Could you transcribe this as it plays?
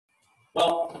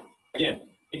Well, again,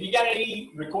 if you got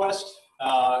any requests,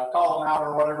 call them out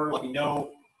or whatever, let me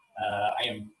know. I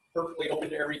am perfectly open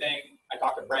to everything. I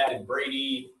talked to Brad and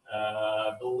Brady,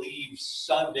 I believe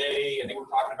Sunday, and they were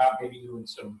talking about maybe doing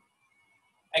some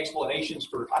explanations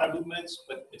for kata movements,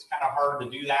 but it's kind of hard to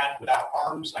do that without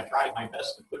arms. I tried my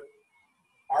best to put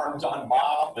arms on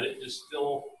Bob, but it just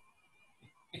still,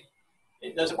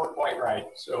 it doesn't work quite right.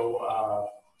 So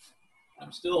I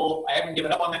haven't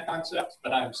given up on that concept,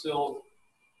 but I'm still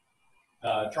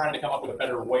trying to come up with a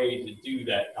better way to do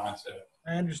that concept.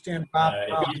 I understand, Bob.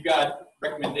 If you've got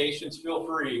recommendations, feel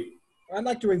free. I'd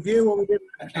like to review what we did.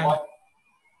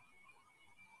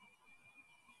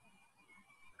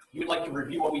 You would like to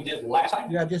review what we did last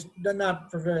time? Yeah, just not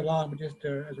for very long, but just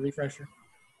as a refresher.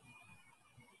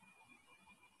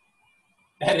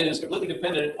 That is completely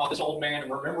dependent on this old man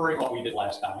remembering what we did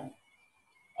last time.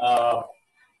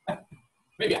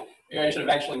 Maybe I should have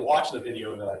actually watched the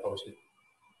video that I posted.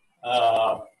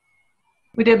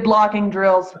 We did blocking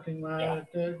drills. Yeah.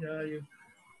 You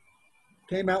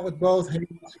came out with both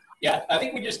hands. Yeah, I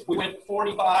think we went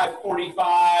 45,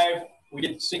 45. We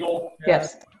did single.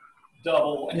 Yes.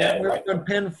 Double and yeah, head. We're right? doing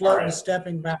pin float and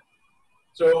stepping back.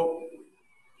 So,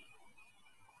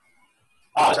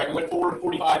 that's right. We went forward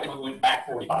 45 and we went back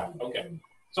 45. Okay.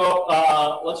 So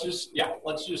let's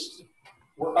just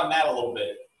work on that a little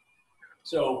bit.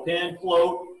 So pin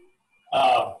float.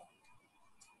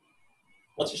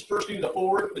 Let's just first do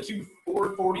the two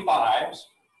forward 45s,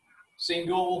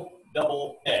 single,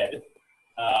 double, head.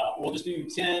 We'll just do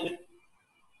 10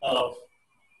 of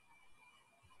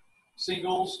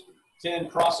singles, 10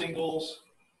 cross singles,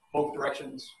 both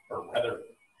directions, or rather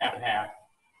half and half,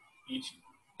 each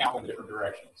count in different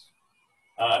directions.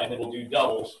 And then we'll do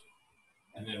doubles,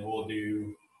 and then we'll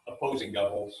do opposing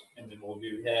doubles, and then we'll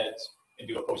do heads and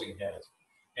do opposing heads.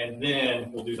 And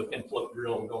then we'll do the pin float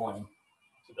drill going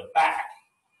to the back.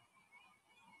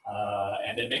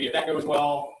 And then maybe if that goes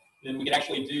well, then we can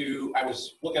actually do, I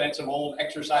was looking at some old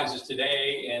exercises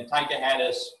today, and Taika had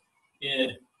us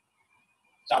in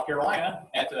South Carolina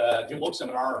at the Jim Loeb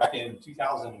seminar back in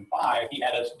 2005. He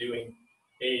had us doing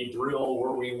a drill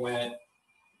where we went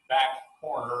back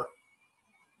corner,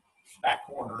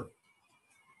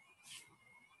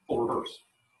 full reverse.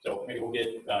 So maybe we'll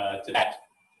get to that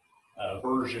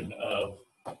version of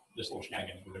this little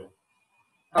shenanigans we're doing.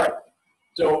 All right,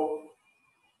 so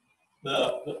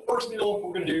the first drill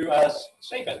we're going to do as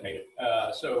Safe has made it.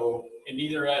 So, and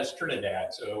neither as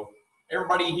Trinidad. So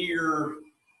everybody here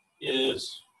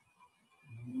is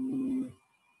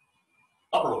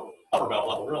upper belt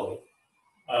level, really.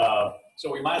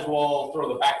 So we might as well throw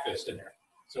the back fist in there.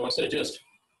 So instead of just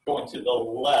going to the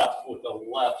left with the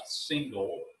left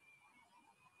single,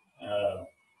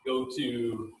 go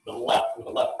to the left with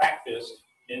the left back fist,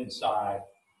 inside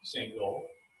single,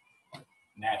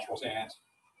 natural stance.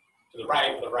 To the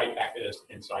right with the right back fist,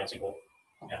 inside single,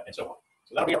 and so on.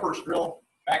 So that'll be our first drill.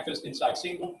 Back fist, inside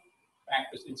single,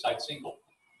 back fist, inside single.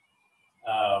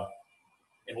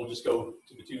 And we'll just go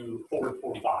to the two forward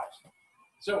 45s.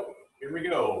 So here we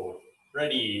go.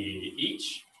 Ready,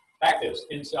 each. Back fist,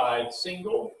 inside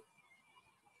single.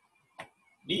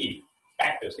 Knee,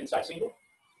 back fist, inside single.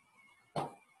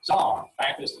 Song,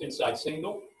 back fist, inside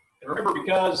single. And remember,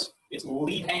 because it's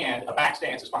lead hand, a back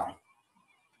stance is fine.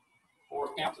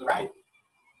 Fourth count to the right.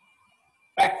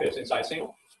 Back fist, inside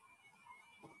single.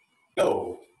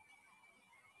 Go.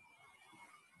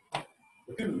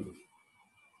 Raku.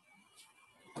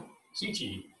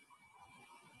 Sichi.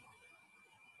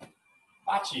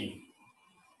 Bachi.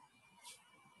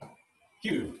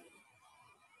 Q.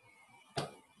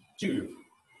 Two.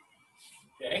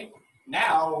 Okay.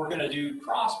 Now we're going to do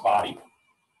cross body.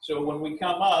 So when we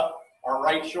come up, our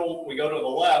right shoulder, we go to the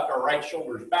left, our right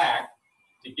shoulder's back.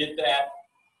 To get that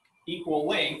equal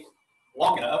length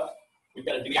long enough, we've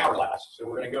got to do the hourglass. So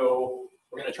we're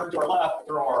going to turn to our left,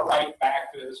 throw our right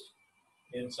back fist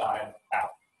inside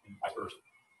out, and vice versa.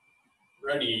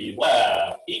 Ready,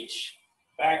 left, each.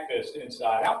 Back fist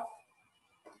inside out.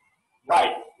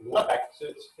 Right, left back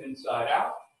fist inside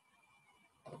out.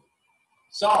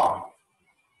 Song.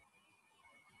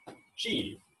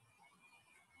 Chi.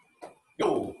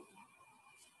 Go.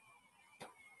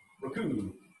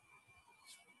 Raku.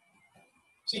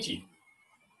 Sichi.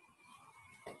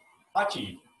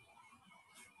 Hachi.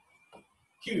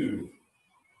 Q.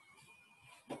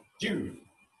 Ju.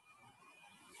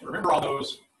 Remember on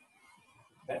those,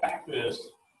 that back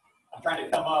fist, I'm trying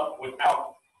to come up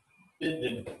without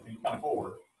bending and coming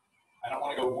forward. I don't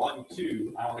want to go 1,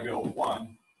 2. I want to go 1,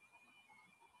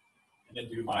 and then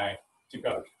do my two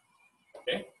covers.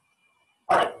 Okay?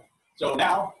 All right. So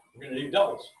now we're going to do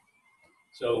doubles.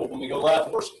 So when we go left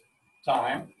the first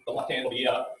time, the left hand will be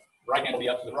up, right hand will be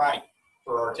up to the right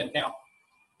for our 10 count.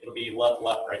 It'll be left,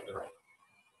 left, right to the right.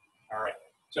 All right.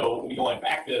 So we'll be going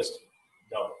back fist,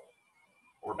 double,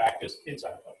 or back fist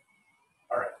inside double.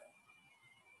 All right.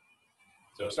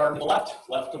 So starting to the left,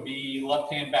 left will be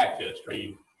left hand back fist,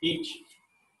 ready, each.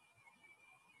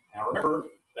 Now remember,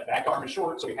 that back arm is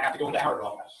short, so we have to go into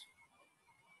hourglass.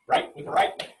 Right with the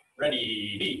right,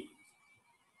 ready, B.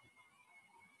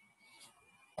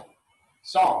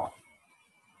 Song.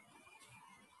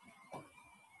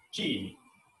 Chi.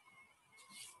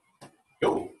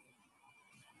 Go.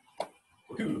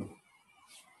 Ku.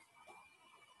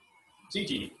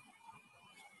 Chi.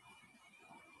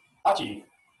 Hachi.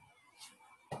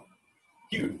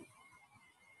 Q.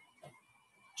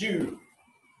 Ju.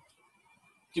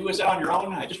 Do this on your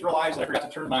own. I just realized I forgot to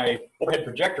turn my overhead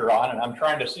projector on, and I'm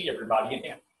trying to see everybody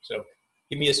again. So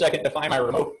give me a second to find my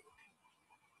remote.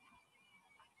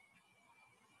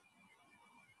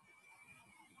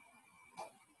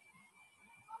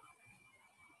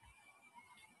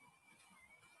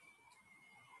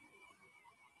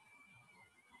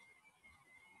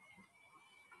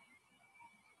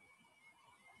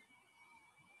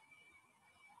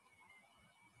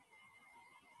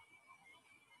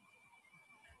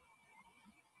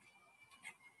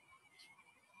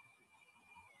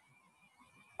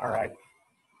 All right.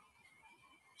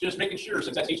 Just making sure,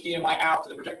 since that's HDMI out to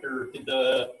the projector, did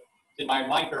my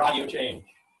mic or audio change?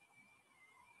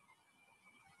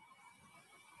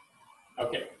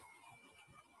 Okay.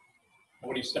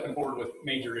 Nobody's stepping forward with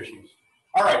major issues.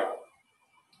 All right.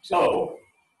 So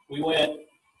we went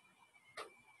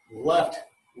left,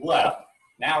 left.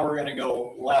 Now we're going to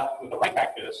go left with the right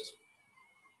back fist.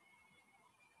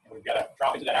 And we've got to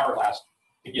drop into that hourglass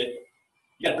to get.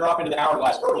 You got to drop into the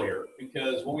hourglass earlier,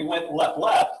 because when we went left,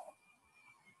 left,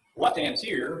 left hand's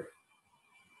here,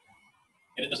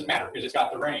 and it doesn't matter because it's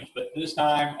got the range. But this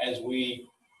time, as we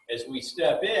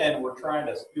step in, we're trying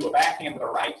to do a backhand with a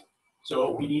right,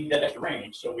 so we need that extra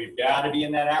range. So we've got to be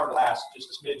in that hourglass just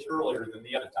a smidge earlier than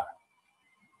the other time.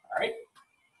 All right.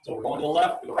 So we're going to the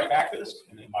left with the right back fist,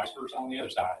 and then vice versa on the other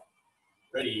side.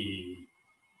 Ready.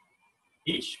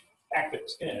 Each back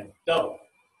fist in double.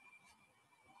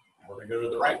 We're going to go to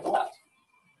the right and the left.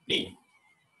 B.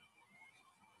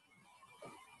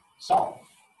 Song.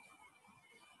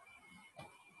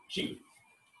 Chi.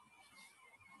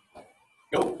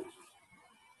 Go.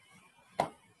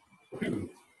 Ku.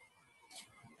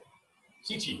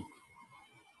 Chi.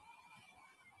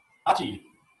 Hachi.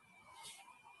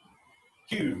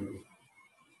 Q.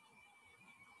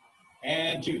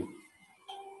 And Ju.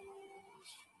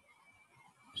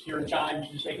 Just hearing chimes,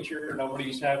 just making sure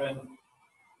nobody's having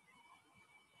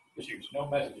issues, no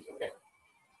messages, okay.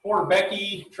 Poor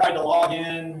Becky tried to log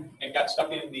in and got stuck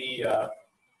in the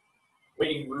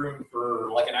waiting room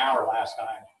for like an hour last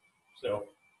time. So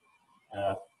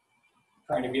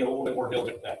trying to be a little bit more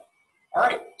diligent with that. All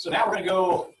right, so now we're gonna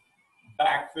go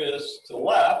back fist to the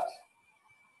left,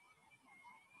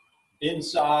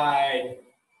 inside,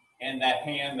 and that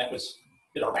hand that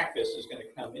did our back fist is gonna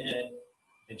come in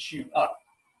and shoot up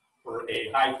for a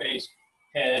high face,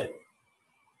 head,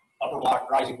 upper block,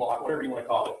 rising block, whatever you want to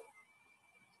call it.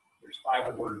 There's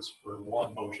 500 words for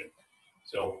one motion.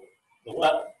 So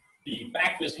the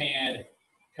back fist hand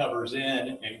covers in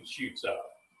and shoots up.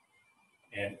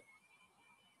 And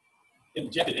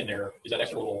injected in there is that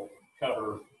extra little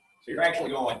cover. So you're actually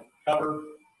going cover,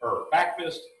 or back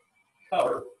fist,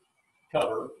 cover,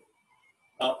 cover,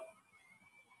 up,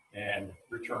 and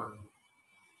return.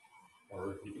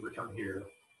 Or you can return here.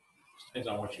 Just depends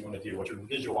on what you want to do, what you're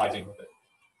visualizing with it.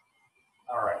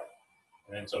 All right,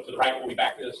 and then so to the right will be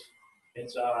back fist,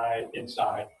 inside,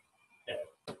 inside, head.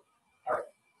 All right,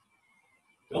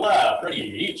 to the left, ready,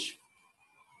 each.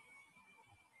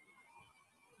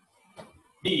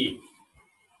 B.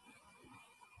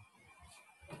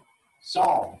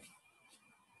 Song.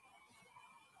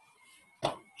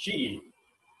 Chi.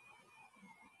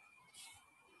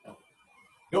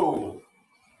 Go.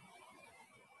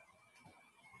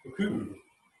 Ku.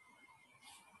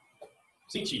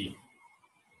 Sichi.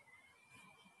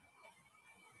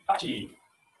 Hachi.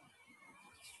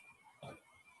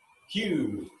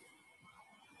 Q.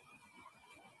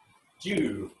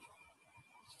 Ju.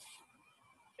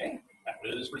 Okay,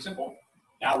 that is pretty simple.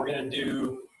 Now we're going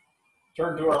to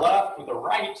turn to our left with the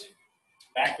right,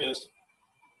 back fist,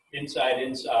 inside,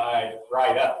 inside,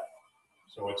 right up.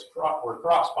 So we're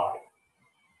cross-body.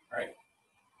 All right.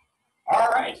 All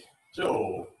right.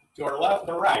 So to our left,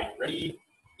 the right. Ready?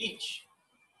 Each.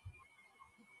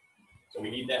 So we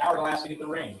need that hourglass to get the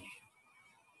range.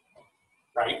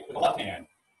 Right with the left hand.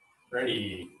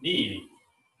 Ready, knee.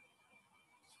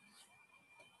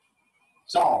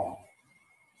 Song.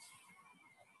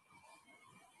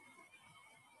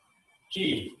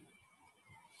 Chi.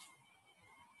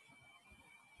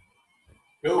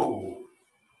 Go.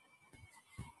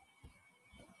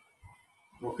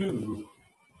 Roku.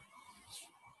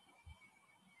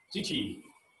 Chichi.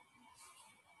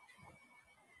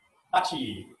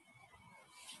 Hachi.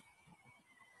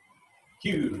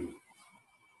 Q.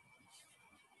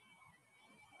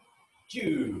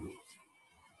 Ju.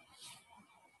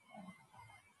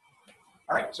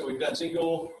 All right, so we've done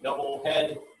single, double,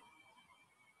 head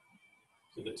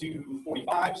to the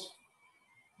 245s.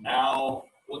 Now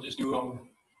we'll just do them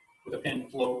with a pin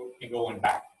float and going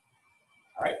back.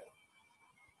 All right,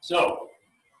 so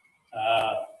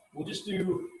we'll just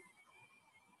do,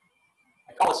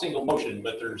 I call it single motion,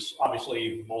 but there's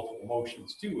obviously multiple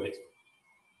motions to it.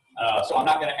 So I'm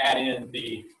not going to add in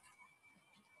the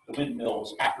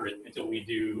windmills after it until we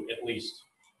do at least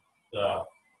the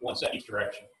one set each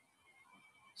direction.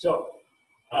 So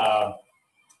I'm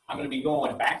going to be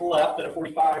going back left at a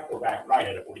 45 or back right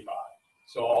at a 45.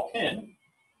 So I'll pin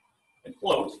and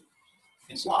float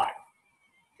and slide.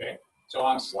 Okay, so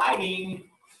I'm sliding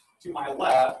to my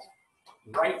left,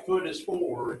 right foot is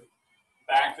forward,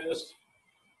 back fist,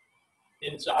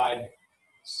 inside,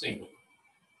 single.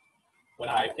 When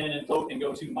I pin and float and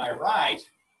go to my right,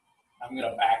 I'm going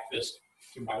to back fist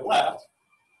to my left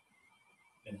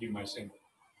and do my single.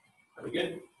 Are we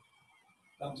good?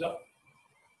 Thumbs up.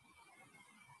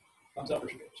 Thumbs up or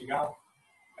Chicago?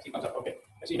 I see thumbs up. Okay.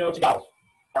 I see no Chicago.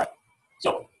 All right.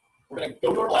 So we're going to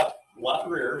go to our left, left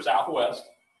rear, southwest,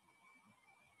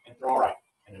 and throw our right.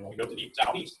 And then when we go to the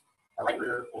southeast, our right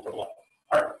rear will throw left.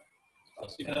 All right.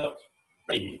 Let's do that.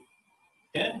 Ready.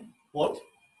 Pin, float,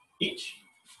 each.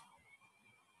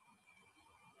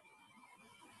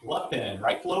 Left pin,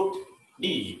 right float,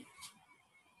 knee.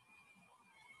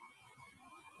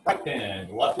 Right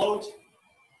pin, left float,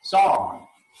 song.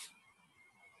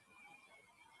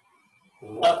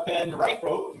 Left pin, right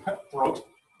throat, throat.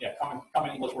 Yeah,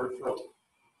 common English word, throat.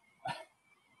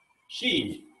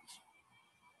 She.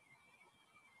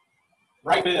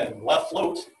 Right pin, left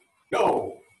float,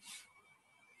 go.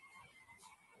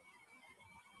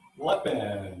 Left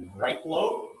pin, right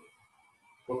float,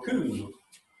 Roku.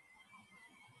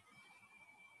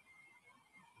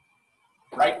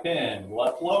 Right pin,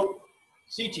 left float,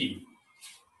 Sichi.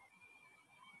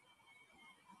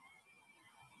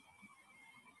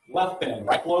 Left pin,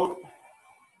 right float,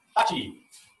 Hachi.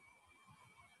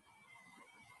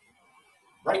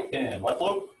 Right pin, left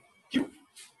float, Q.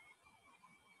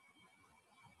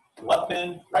 Left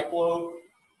pin, right float,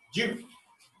 Ju.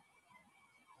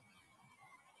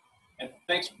 And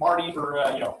thanks, Marty, for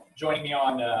joining me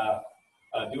on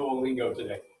Duolingo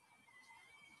today.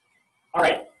 All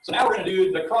right, so now we're going to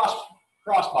do the cross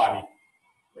body.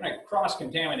 We're going to cross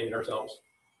contaminate ourselves.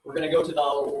 We're going to go to the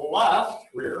left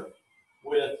rear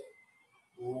with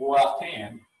left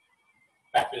hand,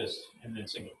 back fist, and then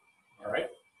single. All right.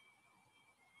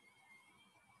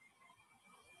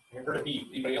 You heard a beep?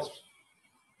 Anybody else?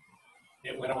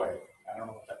 It went away. I don't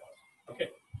know what that was. Okay.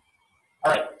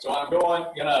 All right. So I'm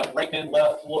gonna right hand,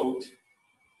 left float,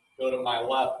 go to my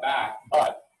left back,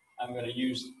 but I'm going to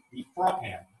use the front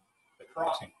hand.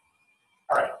 Crossing.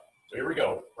 All right, so here we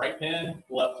go. Right pin,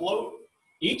 left float,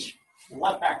 each,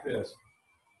 left back fist,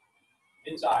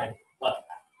 inside, left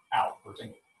back, out for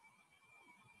single.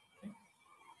 Okay.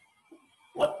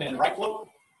 Left pin, right float,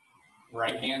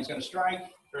 right hand's gonna strike,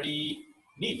 ready,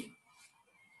 knee.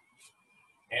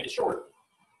 And it's short,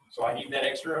 so I need that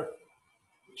extra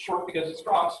short because it's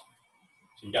cross,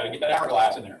 so you gotta get that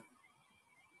hourglass in there.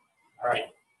 All right,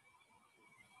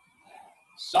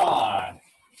 San.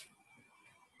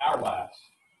 Hourglass.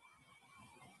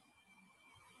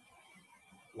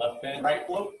 Left pin, right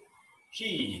float,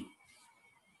 chi.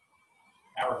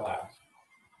 Hourglass.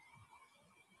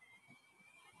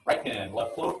 Right pin,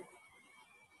 left float,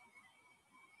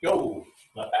 go.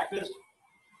 Left back fist,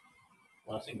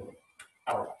 left single,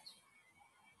 hourglass.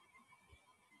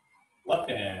 Left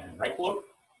pin, right float,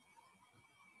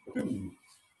 boom.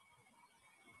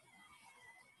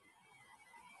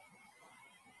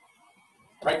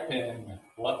 Right pin,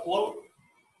 left float,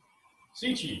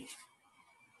 Sichi.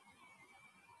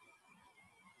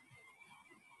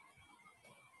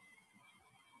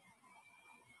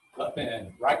 Left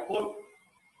pin, right float,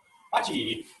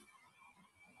 Hachi.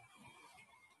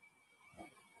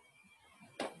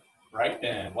 Right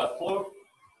pin, left float,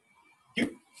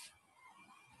 Q.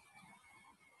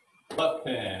 Left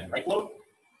pin, right float,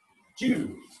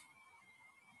 Ju.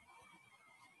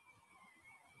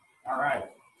 All right.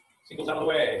 Singles out of the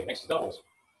way, next is doubles.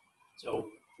 So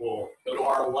we'll go to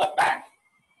our left back,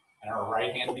 and our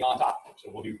right hand will be on top.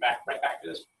 So we'll do right back to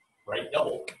this, right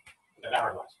double with that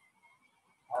hourglass.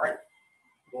 All right,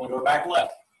 we're going to go back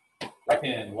left. Right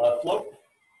pin, left float.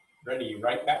 Ready,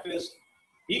 right back to this,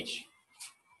 each.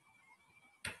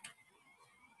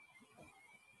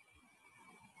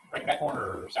 Right back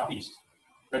corner, southeast.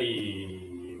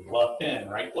 Ready, left pin,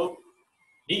 right float,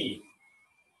 knee.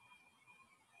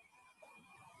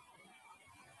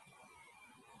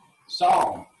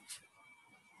 Song.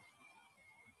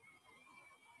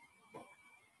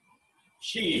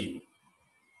 She.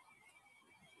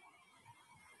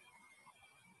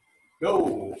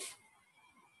 Go.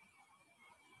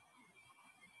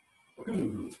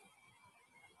 Ooh.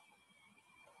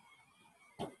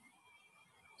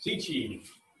 Sichi.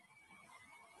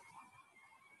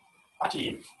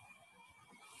 Hachi.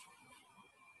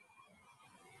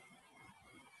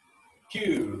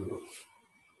 Q.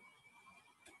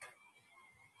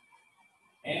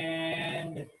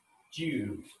 And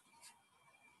Ju.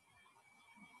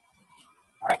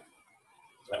 All right.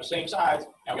 So the same size.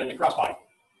 Now we're going to do crossbody.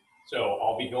 So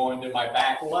I'll be going to my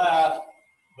back left,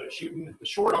 but shooting the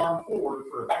short arm forward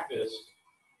for a back fist.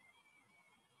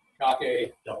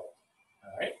 Kake double.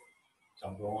 All right. So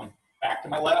I'm going back to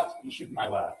my left and shooting my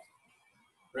left.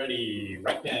 Ready,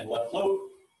 right pin, left float,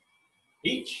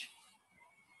 each.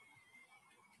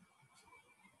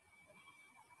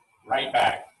 Right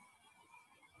back.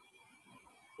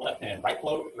 Left hand, right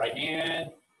float, right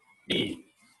hand, knee.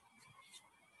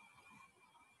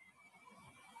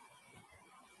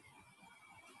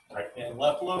 Right pin,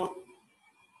 left float,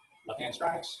 left hand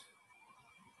strikes.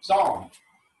 Song.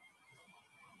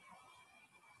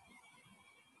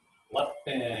 Left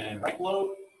pin, right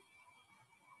float.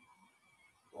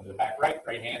 Go to the back right,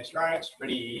 right hand strikes.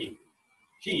 Ready,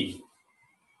 chi.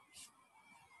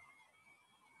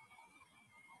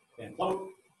 And float.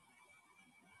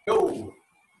 Go.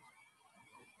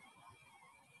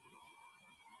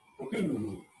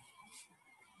 Oku.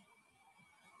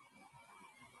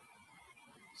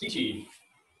 Sichi.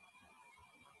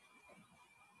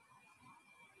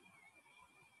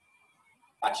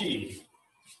 Hachi.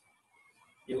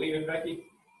 You leaving, Becky?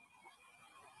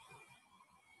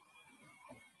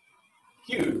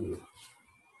 Q.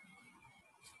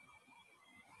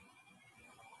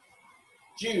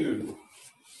 Ju.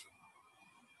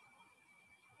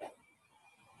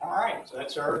 All right, so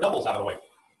that's our doubles out of the way.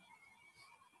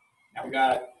 Now we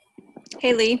got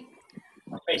Hey, Lee,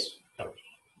 face.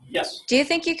 Yes. do you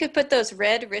think you could put those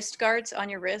red wrist guards on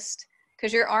your wrist?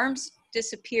 Because your arms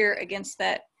disappear against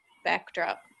that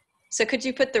backdrop. So could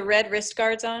you put the red wrist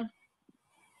guards on?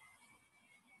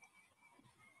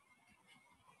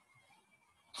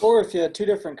 Or if you had two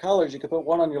different colors, you could put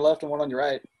one on your left and one on your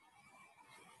right.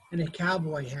 And a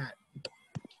cowboy hat.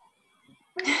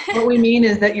 What we mean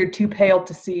is that you're too pale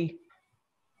to see.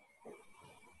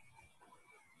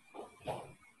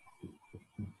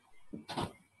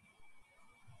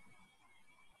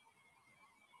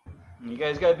 You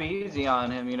guys gotta be easy on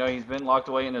him. You know, he's been locked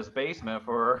away in his basement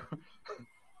for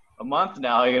a month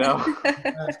now, you know.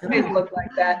 It's It didn't look like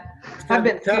that. I've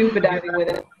been scuba diving with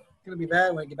it. gonna be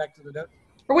bad when I get back to the duck.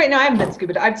 Or wait, no, I haven't been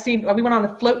scuba diving. I've seen, we went on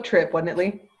a float trip, wasn't it,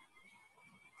 Lee?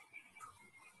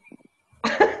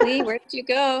 Lee, where did you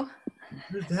go?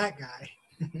 Who's that guy?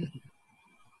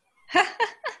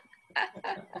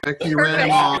 Becky Perfect.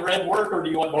 ran off. Red work, or do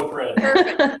you want both red?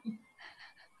 Perfect.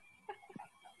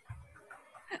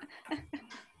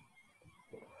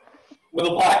 Will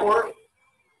the black work?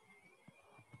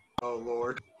 Oh,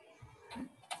 Lord.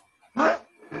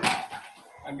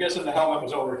 I'm guessing the helmet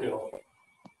was overkill.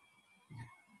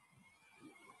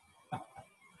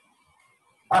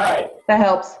 All right, That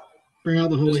helps. Bring out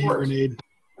the holy This hand works. grenade.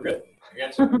 we're good. I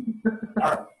got you. All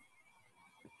right.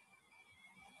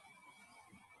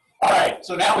 All right,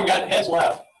 so now we got heads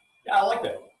left. Yeah, I like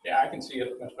that. Yeah, I can see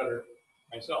it much better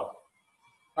myself.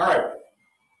 All right.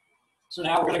 So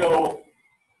now we're going to go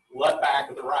left back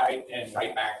with the right and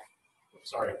right back.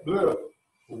 Sorry,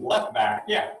 left back,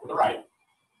 yeah, with the right.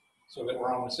 So that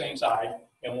we're on the same side.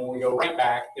 And when we go right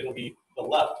back, it'll be the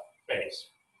left face,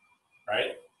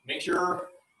 right? Make sure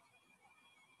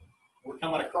we're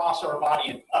coming across our body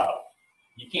and up.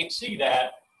 You can't see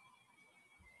that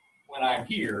when I'm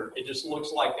here. It just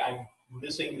looks like I'm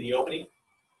missing the opening.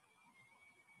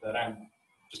 That I'm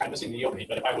just kind of missing the opening.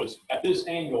 But if I was at this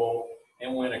angle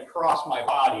and went across my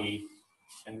body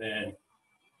and then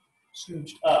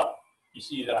scooched up, you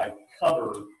see that I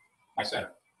covered my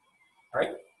center. All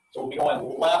right? So we'll be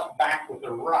going left back with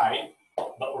the right,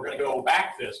 but we're going to go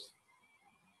back fist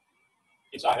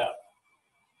inside up.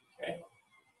 Okay?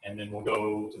 And then we'll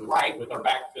go to the right with our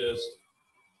back fist,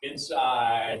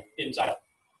 inside, inside up.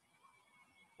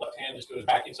 Left hand just goes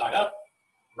back, inside up.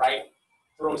 Right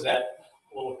throws that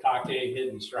little kake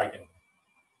hidden strike in.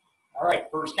 All right,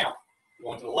 first count.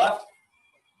 Going to the left.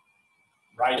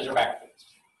 Right is our back fist.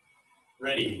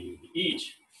 Ready,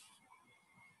 each.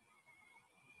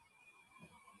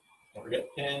 Don't forget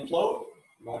pin float.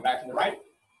 Going back to the right.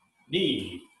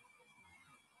 Knee.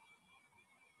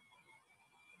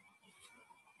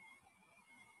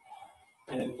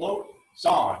 Pin float.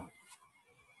 San.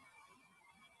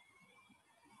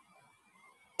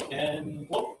 Pin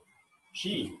float.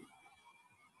 Shi.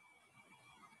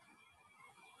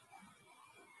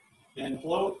 Pin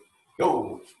float.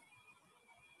 Go.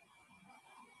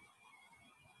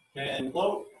 Pin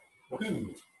float. Roku.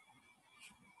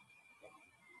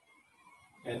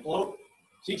 Pin float.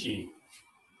 Sichi.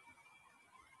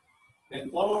 Pin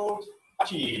float.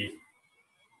 Hachi.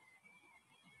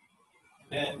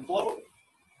 Pin float.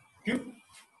 Ku.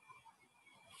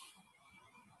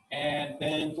 And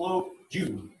pin float.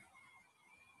 Ju.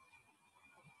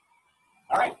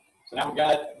 All right, so now we've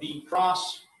got the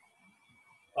cross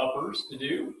uppers to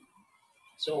do.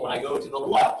 So when I go to the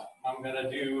left, I'm going to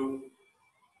do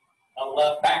a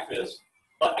left back fist,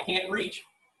 but I can't reach.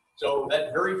 So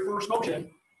that very first motion,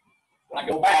 when I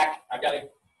go back, I've got to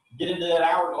get into that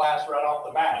hourglass right off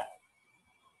the bat.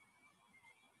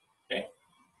 Okay,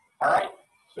 all right,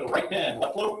 so right pin,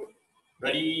 left float,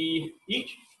 ready,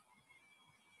 each.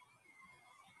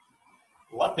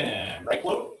 Left pin, right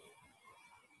float,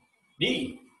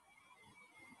 knee.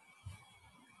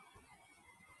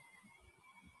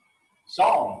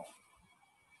 Song.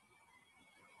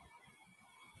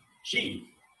 She.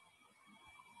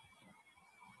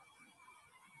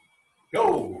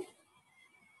 Go.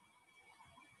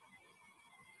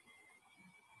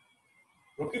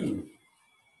 Roku.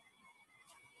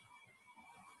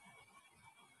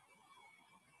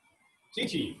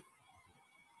 Chichi.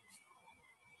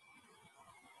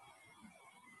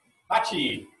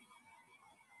 Hachi.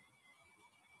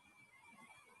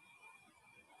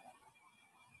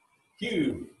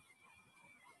 Q.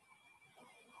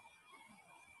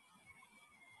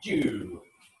 Ju.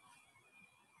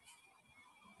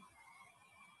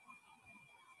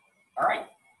 All right.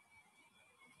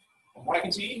 From what I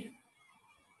can see,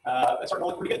 that's starting to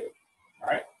look pretty good. All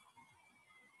right.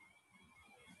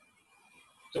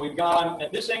 So we've gone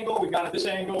at this angle, we've gone at this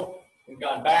angle, we've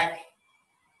gone back,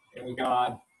 and we've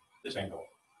gone this angle.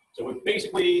 So we've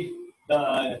basically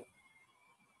done,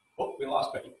 oh, we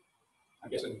lost Becky. I'm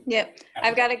guessing. Yep,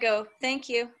 I've got to go. Thank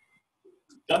you.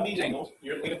 Done these angles.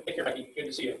 You're going to take care, Becky. Good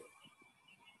to see you.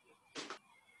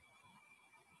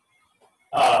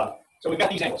 So we've got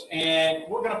these angles, and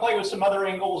we're going to play with some other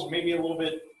angles maybe a little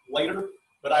bit later,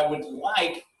 but I really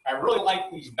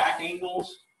like these back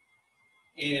angles.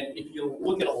 And if you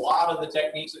look at a lot of the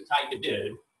techniques that Taika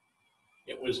did,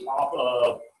 it was off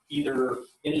of either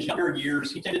in his younger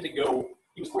years, he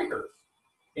was quicker,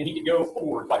 and he could go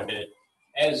forward quite a bit.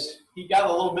 As he got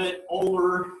a little bit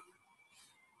older,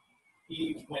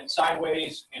 he went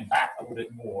sideways and back a little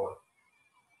bit more.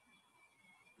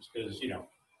 Just because,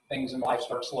 things in life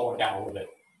start slowing down a little bit.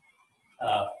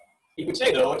 He would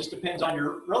say, though, it just depends on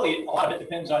a lot of it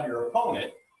depends on your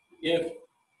opponent. If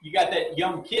you got that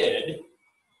young kid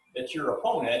that's your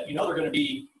opponent, they're going to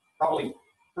be probably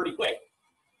pretty quick.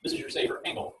 This is your safer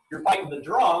angle. You're fighting the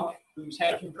drunk who's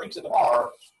had a few drinks at the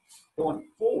bar. Going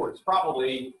forward is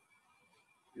probably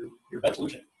your best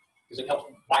solution because it helps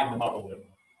widen them up a little bit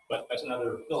more. But that's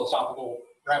another philosophical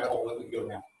rabbit hole that we can go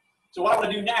down. So what I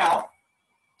want to do now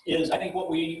is, I think what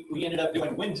we ended up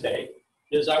doing Wednesday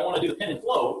is I want to do the pin and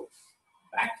float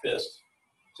back fist.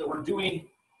 So we're doing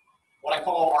what I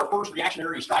call our first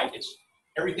reactionary strike. It's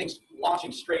everything's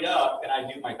launching straight up and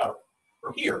I do my cover.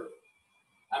 From here,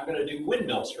 I'm going to do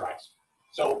windmill strikes.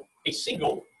 So a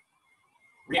single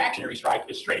reactionary strike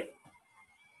is straight.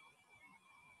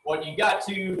 What you got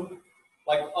to,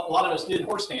 like a lot of us did in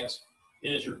horse stance,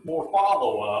 is your more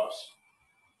follow-ups,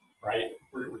 right?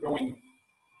 We're going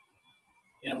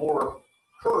in a more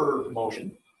curved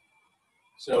motion.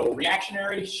 So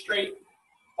reactionary straight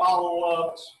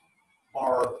follow-ups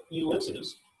are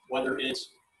ellipses, whether it's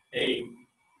a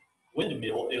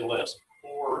windmill ellipse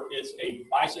or it's a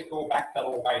bicycle, back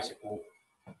pedal bicycle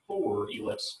forward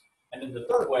ellipse. And then the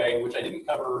third way, which I didn't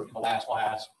cover in the last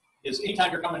class, is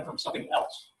anytime you're coming from something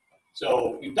else.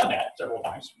 So we've done that several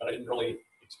times, but I didn't really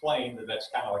explain that that's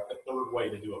kind of like the third way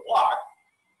to do a block,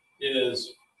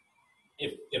 is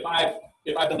if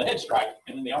I've done the head strike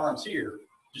and then the arms here,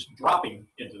 just dropping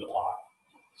into the block.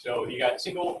 So you got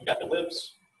the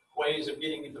ellipse ways of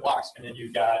getting into blocks, and then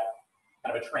you've got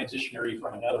kind of a transitionary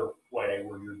from another way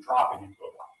where you're dropping into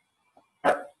a block.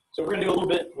 All right, so we're gonna do a little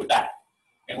bit with that.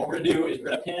 And what we're gonna do is we're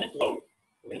gonna pin and float.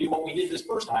 We're gonna do what we did this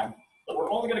first time, but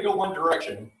we're only gonna go one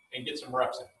direction and get some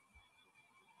reps in.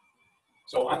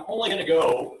 So I'm only gonna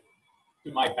go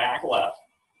to my back left.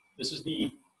 This is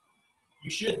you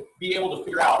should be able to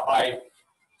figure out by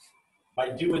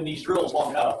doing these drills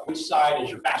long enough which side is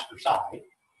your faster side.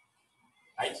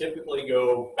 I typically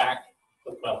go back,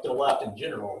 well, to the left in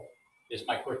general is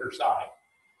my quicker side.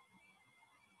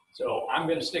 So I'm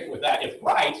going to stick with that. If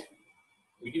right,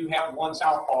 we do have one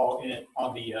southpaw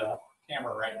on the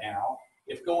camera right now.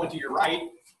 If going to your right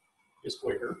is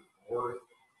quicker, or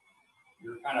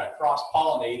you're kind of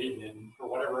cross-pollinated and for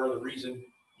whatever other reason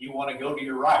you want to go to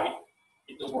your right,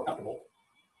 it feels more comfortable.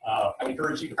 I would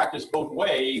encourage you to practice both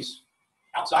ways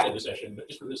outside of the session, but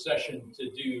just for this session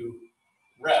to do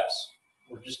reps,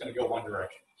 we're just going to go one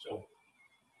direction. So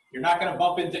you're not going to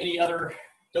bump into any other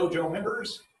dojo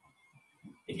members.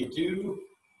 If you do,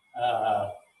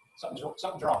 something's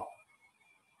wrong.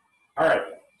 All right,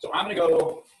 so I'm going to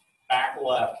go back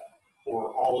left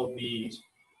for all of these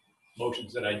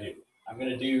motions that I do. I'm going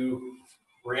to do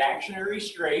reactionary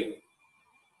straight,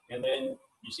 and then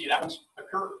you see that one's a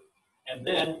curve. And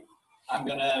then I'm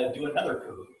going to do another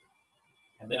curve.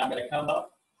 And then I'm going to come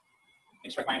up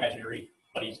and strike my imaginary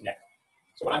buddy's neck.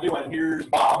 So what I'm doing, here's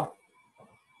Bob.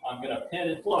 I'm going to pin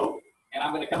and float, and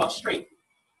I'm going to come up straight.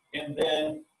 And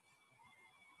then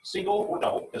single or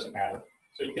double, doesn't matter.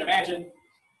 So you can imagine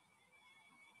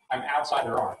I'm outside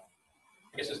their arm.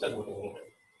 I guess this does work a little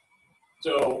bit.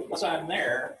 So once I'm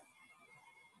there,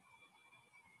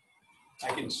 I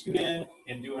can scoot in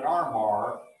and do an arm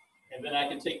bar, and then I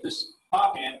can take this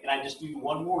top hand and I just do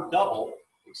one more double,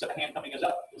 except the hand coming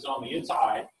is on the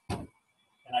inside, and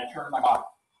I turn my body.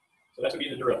 So that's going to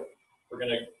be the drill. We're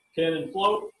going to pin and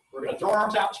float. We're going to throw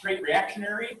arms out straight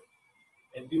reactionary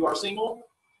and do our single.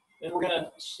 Then we're going to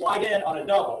slide in on a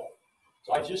double.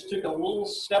 So I just took a little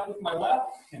step with my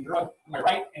left and drug my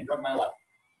right and drug my left.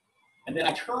 And then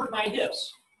I turn my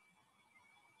hips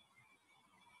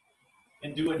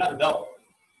and do another double.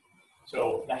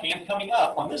 So the hand coming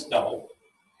up on this double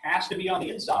has to be on the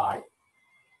inside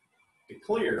to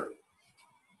clear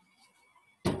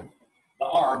the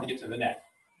arm to get to the neck.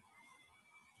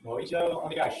 Moito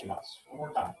onegaishimasu. One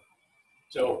more time.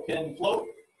 So pin, float,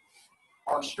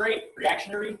 arm straight,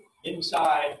 reactionary,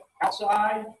 inside,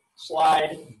 outside,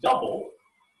 slide, double.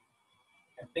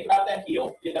 And think about that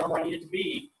heel. Get that arm where I need it to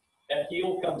be. That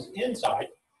heel comes inside.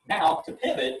 Now to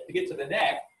pivot to get to the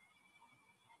neck,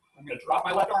 I'm going to drop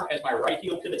my left arm as my right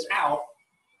heel pivots out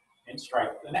and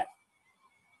strike the neck.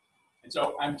 And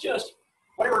so I'm just,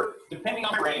 whatever, depending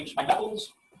on my range, my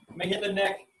knuckles may hit the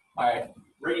neck, my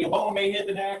radial bone may hit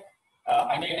the neck,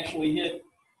 I may actually hit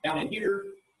down in here.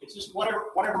 It's just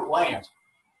whatever lands,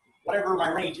 whatever my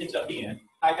range ends up being.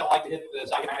 I like to hit the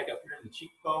zygomatic up here in the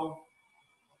cheekbone.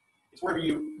 It's wherever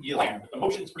you land, but the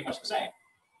motion is pretty much the same.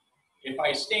 If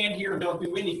I stand here and don't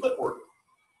do any footwork,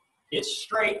 it's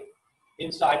straight,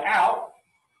 inside out,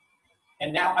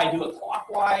 and now I do a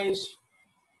clockwise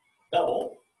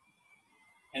double,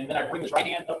 and then I bring this right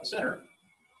hand up the center.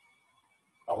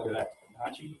 Oh, look at that,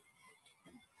 Nachi.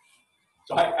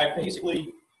 So I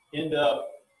basically end up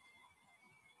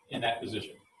in that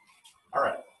position. All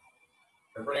right,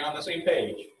 everybody on the same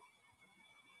page.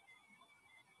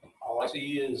 All I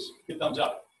see is good thumbs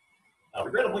up.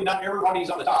 Regrettably, not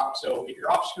everybody's on the top, so if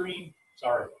you're off screen,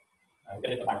 sorry, I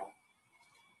gotta hit the mic.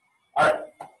 All right,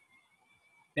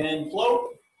 pin,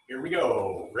 float, here we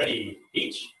go. Ready,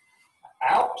 each,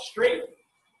 out, straight,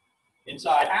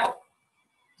 inside, out,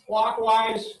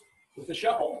 clockwise with the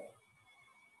shuffle,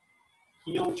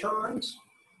 heel turns,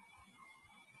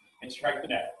 and strike the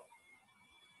neck.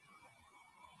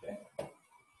 Okay.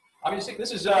 Obviously,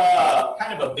 this is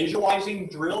kind of a visualizing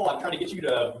drill. I'm trying to get you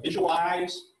to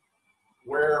visualize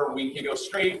where we can go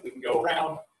straight, we can go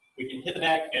around, we can hit the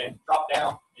neck and drop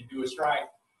down and do a strike.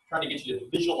 Trying to get you to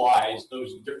visualize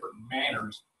those different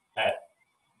manners that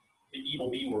the evil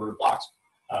B word blocks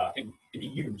can be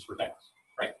used for things,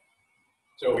 right?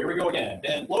 So here we go again.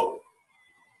 Then float,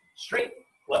 straight,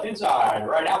 left inside,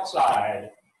 right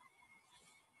outside,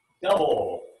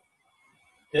 double,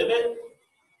 pivot,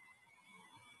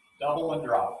 double and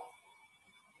drop,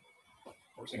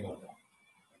 or single and drop.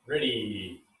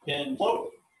 Ready, pin,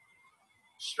 float,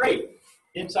 straight,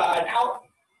 inside, out,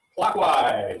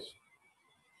 clockwise,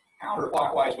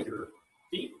 counterclockwise with your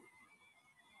feet,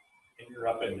 and you're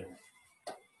up in there.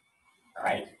 All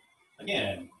right,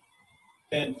 again,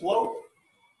 pin, float,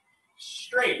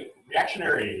 straight,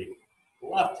 reactionary,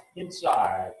 left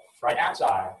inside, right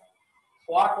outside,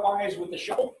 clockwise with the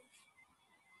shuffle,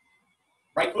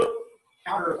 Right foot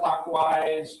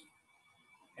counterclockwise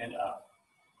and up.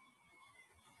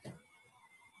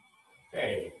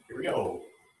 Okay, here we go.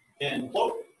 Then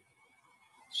float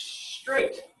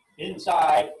straight,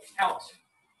 inside, out.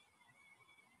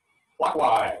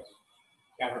 Clockwise,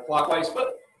 counterclockwise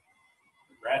foot,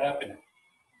 right up and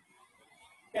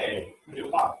okay, we'll do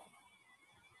a pop.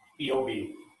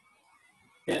 POV.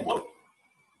 Then float.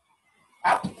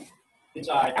 Out,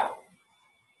 inside, out.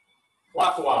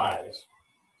 Clockwise,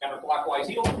 counterclockwise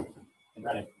heel, and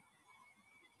right in.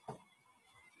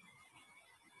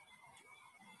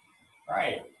 All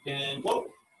right, then float.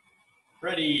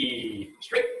 Ready,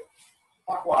 straight,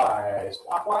 clockwise,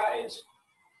 clockwise,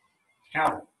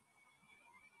 counter.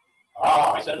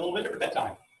 Ah, I said it a little bit different that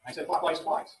time. I said clockwise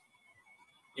twice.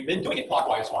 You've been doing it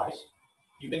clockwise twice.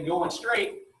 You've been going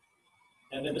straight,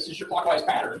 and then this is your clockwise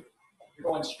pattern. You're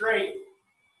going straight,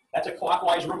 that's a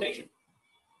clockwise rotation.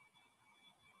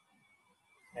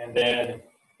 And then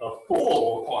a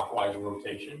full clockwise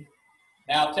rotation.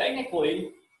 Now,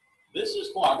 technically, this is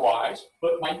clockwise,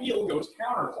 but my heel goes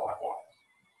counterclockwise.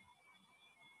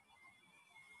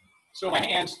 So my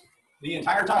hands, the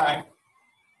entire time,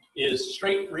 is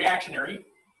straight reactionary,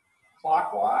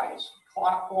 clockwise,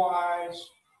 clockwise,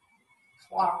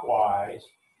 clockwise,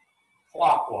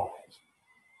 clockwise.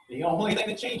 The only thing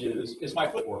that changes is my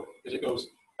footwork, because it goes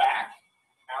back,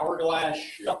 hourglass,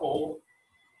 shuffle,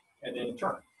 and then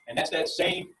turn. And that's that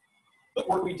same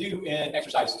footwork we do in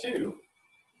exercise 2.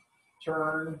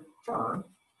 Turn, turn.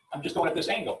 I'm just going at this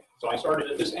angle. So I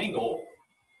started at this angle,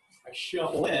 I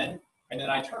shuffle in, and then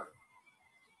I turn.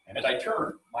 And as I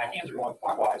turn, my hands are going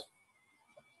clockwise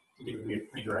to give me a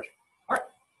redirection. All right.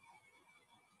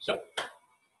 So,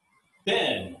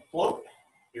 then float.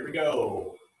 Here we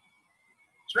go.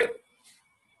 Straight.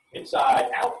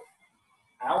 Inside, out.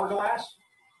 Hourglass.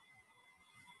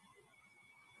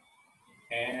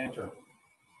 And turn.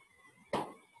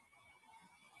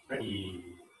 Ready.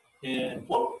 In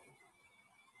float.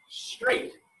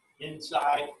 Straight.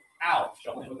 Inside, out.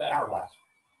 Shuffle in with that hourglass.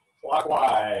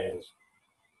 Clockwise.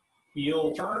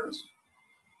 Heel turns.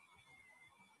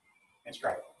 And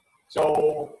strike.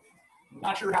 So, I'm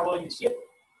not sure how well you can see it,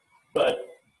 but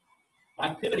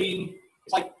I'm pivoting.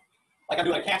 It's like I'm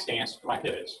doing a cat stance for my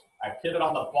pivots. I pivot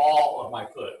on the ball of my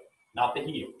foot, not the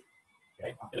heel.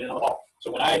 Okay, I'm pivoting on the ball.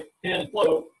 So when I pin and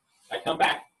float, I come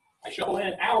back. I shuffle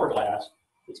in hourglass.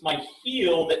 It's my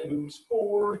heel that moves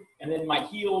forward, and then my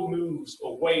heel moves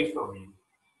away from me.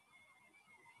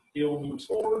 Heel moves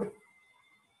forward.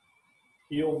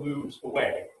 Heel moves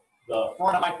away. The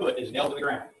front of my foot is nailed to the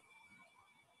ground.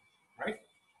 Right?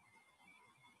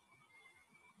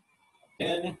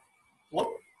 Pin,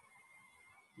 float.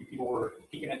 You people were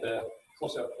peeking at the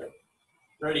close up there.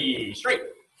 Ready, straight.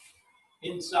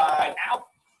 Inside, out.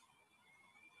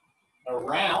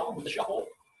 Around with the shuffle.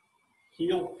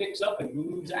 Heel picks up and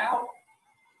moves out.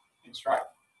 And strike.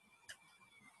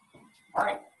 All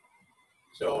right.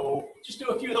 So just do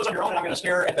a few of those on your own, and I'm going to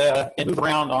stare at the and move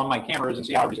around on my cameras and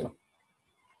see how we're doing.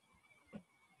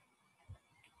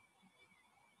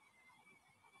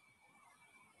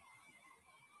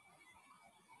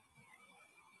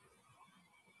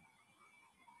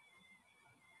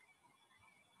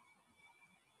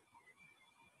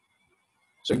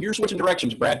 So you're switching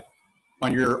directions, Brad,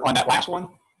 on that last one.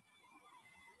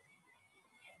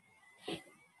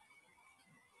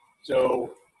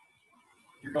 So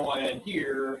you're going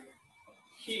here,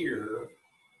 here,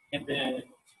 and then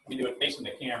let me do it facing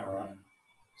the camera.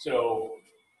 So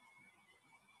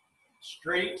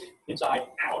straight, inside,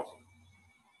 out,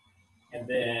 and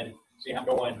then see I'm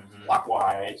going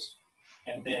clockwise,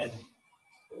 and then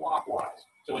clockwise.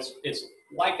 So it's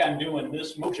like I'm doing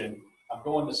this motion. I'm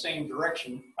going the same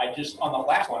direction. I just, on the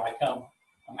last one,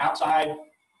 I'm outside.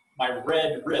 My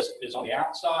red wrist is on the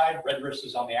outside. Red wrist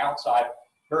is on the outside.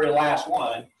 Very last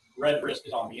one, red wrist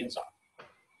is on the inside.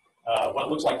 What it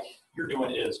looks like you're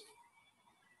doing is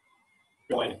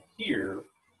going here,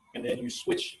 and then you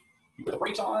switch, you put the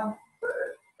brakes on,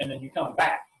 and then you come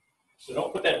back. So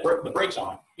don't put the brakes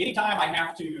on. Anytime I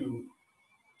have to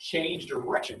change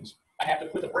directions, I have to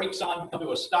put the brakes on, come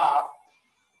to a stop,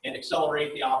 and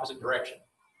accelerate the opposite direction.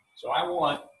 So I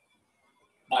want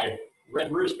my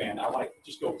red wristband, I want to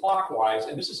just go clockwise,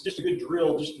 and this is just a good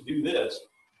drill just to do this.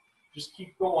 Just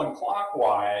keep going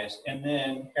clockwise, and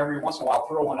then every once in a while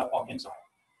throw one up on the inside.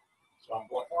 So I'm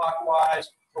going clockwise,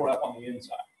 throw it up on the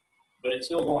inside, but it's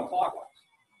still going clockwise.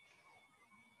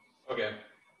 Okay.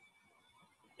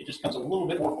 It just comes a little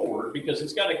bit more forward because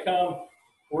it's got to come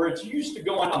where it's used to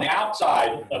going on the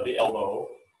outside of the elbow.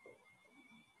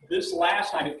 This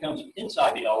last time it comes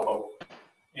inside the elbow,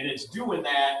 and it's doing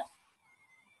that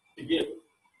to get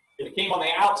If it came on the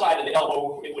outside of the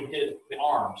elbow, it would hit the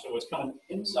arm. So it's coming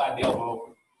inside the elbow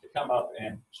to come up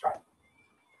and strike.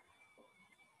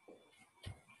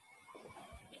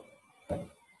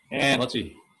 And let's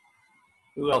see,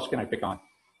 who else can I pick on?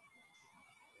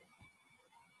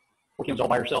 Kim's all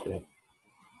by herself today.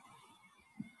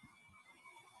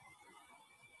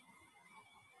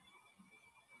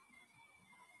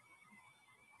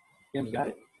 Kim's got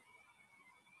it.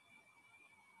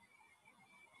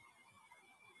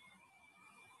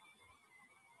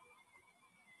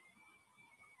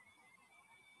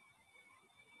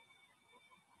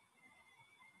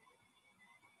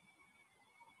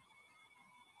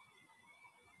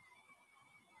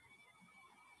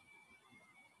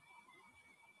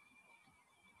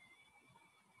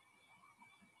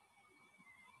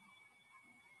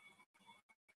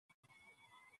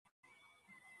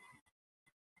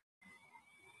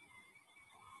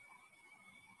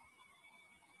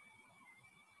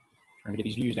 Trying to get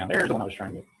these views down. There's the one I was trying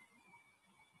to get.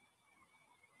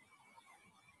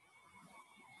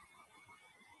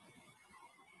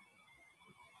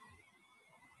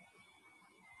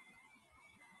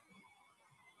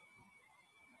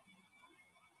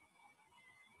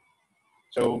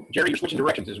 So, Jerry, you're switching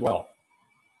directions as well.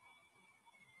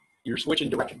 You're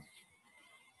switching directions.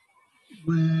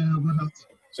 Well, what else?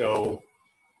 So,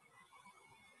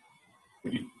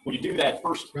 when you do that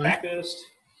first back fist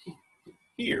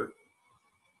here,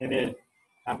 and then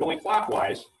I'm going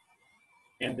clockwise,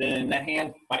 and then that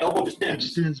hand, my elbow just bends,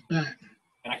 Extends back.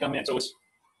 and I come in. So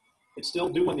it's still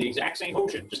doing the exact same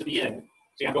motion, just at the end.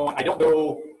 See, I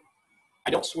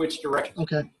don't switch directions.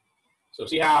 Okay. So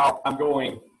see how I'm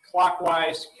going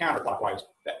clockwise, counterclockwise.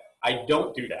 I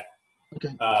don't do that.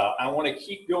 Okay. I want to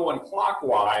keep going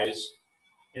clockwise,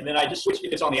 and then I just switch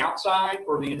if it's on the outside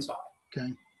or the inside.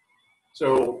 Okay.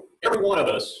 So every one of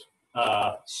us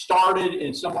started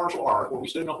in some martial art where we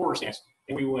stood in a horse stance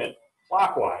and we went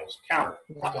clockwise, counter,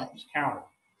 clockwise, counter,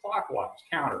 clockwise,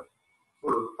 counter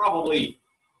for probably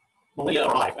millennia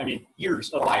of life. I mean,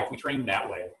 years of life we trained that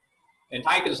way. And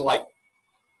Taika is like,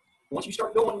 once you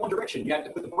start going one direction, you have to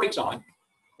put the brakes on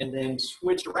and then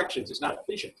switch directions. It's not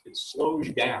efficient. It slows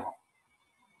you down.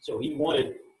 So he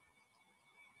wanted,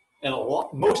 and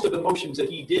most of the motions that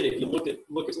he did, if you look at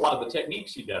a lot of the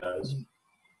techniques he does,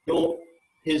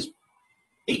 his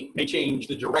feet may change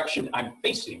the direction I'm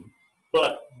facing,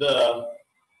 but the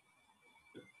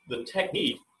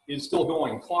technique is still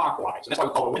going clockwise. And that's why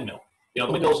we call it a windmill. You know,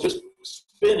 the windmill is just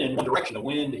spinning in one direction. The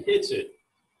wind hits it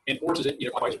and forces it,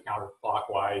 clockwise or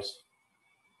counterclockwise.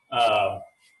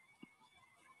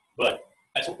 But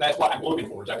that's what I'm looking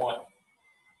for.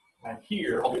 I'm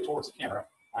here. I'll get towards the camera.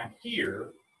 I'm here,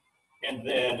 and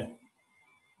then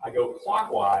I go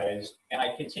clockwise, and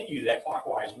I continue that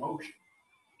clockwise motion.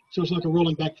 So it's like a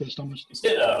rolling back fist almost.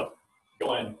 Instead of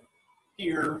going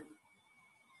here,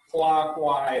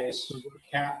 clockwise,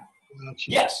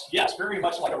 yes, very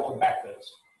much like a rolling back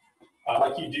fist,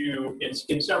 like you do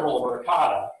in several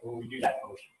ricotta where we do that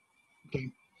motion.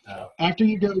 Okay. After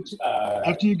you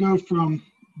go from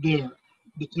there,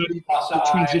 the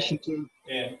transition to.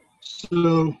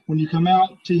 So when you come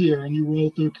out to here and you roll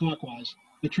through clockwise,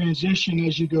 the transition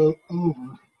as you go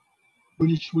over, when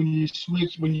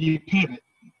you pivot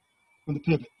from the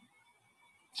pivot.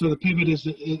 So the pivot is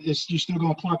you're still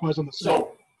going clockwise on the side.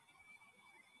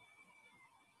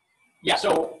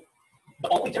 So the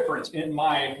only difference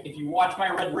if you watch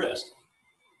my red wrist,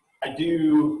 I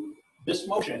do this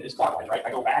motion is clockwise, right?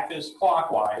 I go back this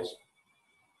clockwise,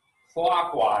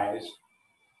 clockwise,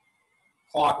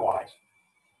 clockwise.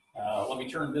 Let me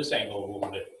turn this angle a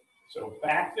little bit. So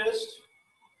back fist,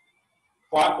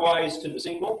 clockwise to the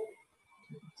single,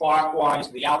 clockwise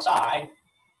to the outside,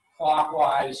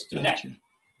 clockwise to the neck.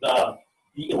 The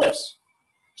ellipse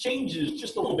changes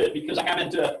just a little bit because I have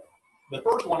into the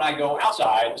first one I go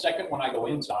outside, the second one I go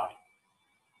inside.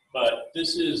 But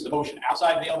this is the motion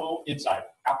outside the elbow, inside,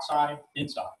 outside,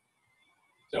 inside.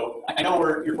 So I know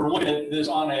we're looking at this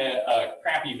on a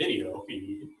crappy video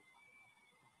feed,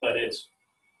 but it's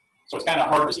kind of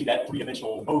hard to see that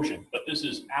three-dimensional motion. But this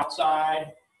is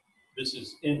outside, this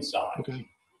is inside. Okay.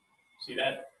 See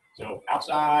that? So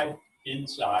outside,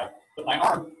 inside. But my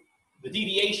arm, the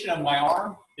deviation of my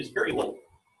arm is very little.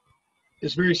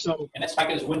 It's very subtle. And that's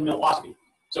Taika's windmill philosophy.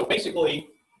 So basically,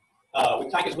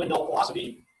 with Taika's windmill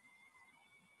philosophy,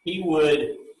 he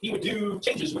would do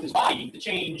changes with his body to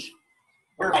change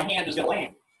where my hand is going to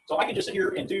land. So I can just sit here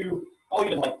and I'll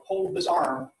even like hold this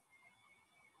arm.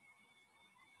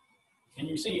 And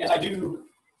you see, as I do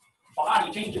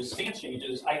body changes, stance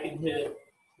changes, I can hit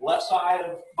left side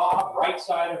of Bob, right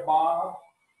side of Bob,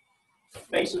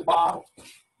 face of Bob,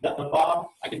 nut and bottom,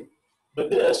 I can, but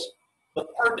this, the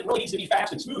part that really needs to be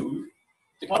fast and smooth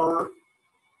to cover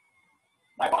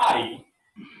my body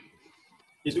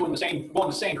is going the same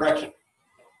direction,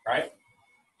 right?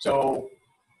 So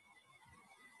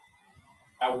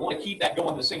I want to keep that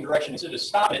going the same direction instead of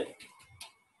stop it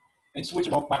and switch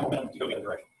my momentum to go the other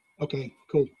direction. Okay,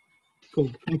 cool. Cool,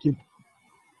 thank you.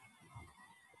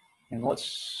 And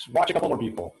let's watch a couple more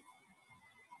people.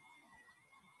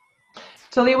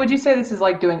 So Leah, would you say this is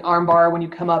like doing arm bar when you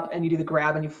come up and you do the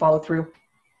grab and you follow through?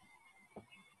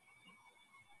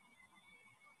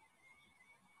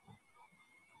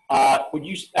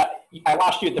 I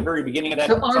lost you at the very beginning of that.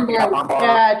 So arm bar,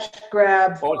 catch,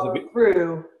 grab, follow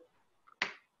through,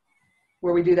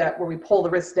 where we do that, where we pull the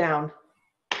wrist down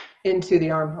into the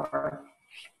arm bar.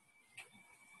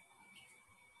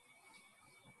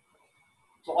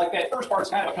 So like that first part is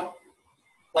kind of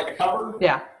like a cover.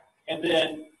 Yeah. And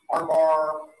then arm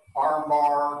bar,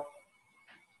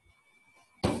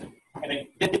 and then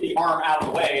get the arm out of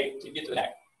the way to get to the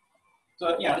neck.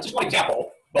 So, you know, it's just one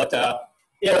example, but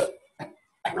if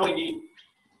I really need,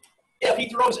 if he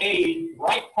throws a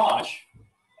right punch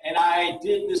and I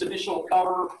did this initial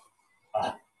cover,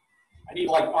 I need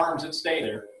like arms that stay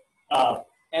there,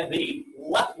 and the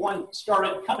left one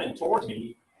started coming towards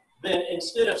me, then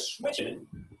instead of switching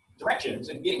directions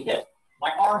and getting hit,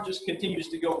 my arm just continues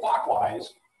to go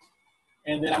clockwise,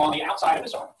 and then I'm on the outside of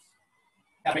this arm.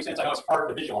 That makes sense. I know it's hard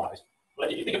to visualize,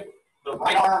 but if you think of the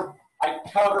right arm, I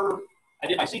cover, I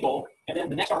did my single, and then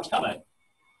the next arm's coming.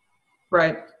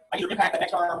 Right. I either impact the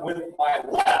next arm with my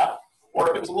left,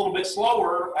 or if it was a little bit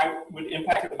slower, I would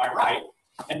impact it with my right,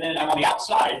 and then I'm on the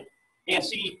outside and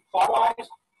see clockwise.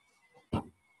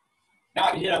 Now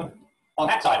I can hit him on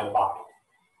that side of the body.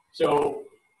 So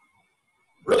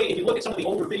really, if you look at some of the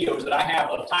older videos that I have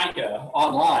of Taika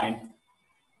online,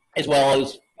 as well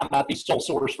as, I'm not the sole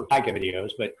source for Taika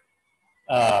videos, but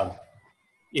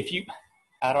if you,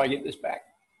 how do I get this back?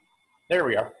 There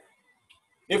we are.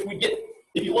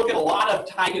 If you look at a lot of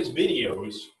Taika's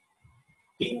videos,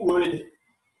 he would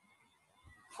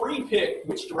pre-pick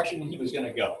which direction he was going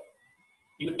to go.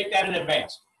 He would pick that in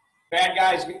advance. Bad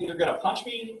guys either going to punch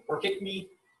me or kick me.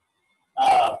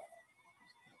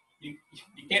 You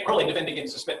can't really defend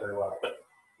against the spit very well, but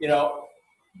you know,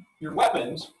 your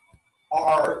weapons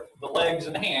are the legs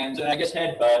and the hands, and I guess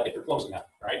headbutt if you're close enough,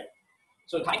 right?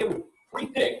 So Taika would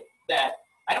pre-pick that.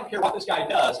 I don't care what this guy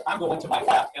does. I'm going to my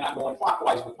left, and I'm going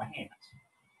clockwise with my hands.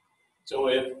 So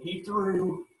if he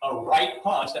threw a right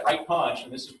punch, that right punch,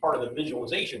 and this is part of the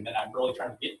visualization that I'm really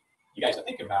trying to get you guys to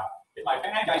think about. If my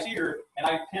bad guy's here and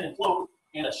I pin and float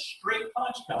and a straight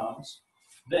punch comes,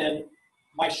 then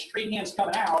my straight hand's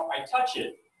coming out, I touch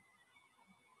it,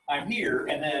 I'm here,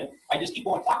 and then I just keep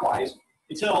going clockwise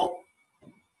until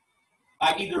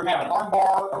I either have an arm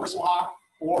bar, a wrist lock,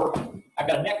 or I've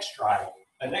got a neck strike,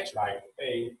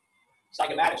 a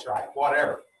psychomatic strike,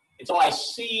 whatever. Until I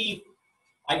see,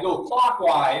 I go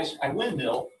clockwise, I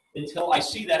windmill, until I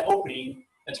see that opening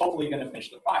that's hopefully going to finish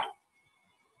the fight.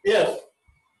 If,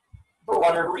 for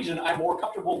whatever reason, I'm more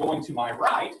comfortable going to my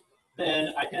right,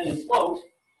 then I pin and float,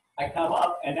 I come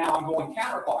up, and now I'm going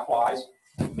counterclockwise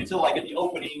until I get the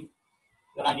opening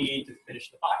that I need to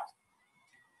finish the fight.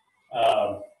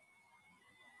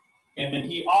 And then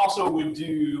he also would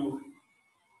do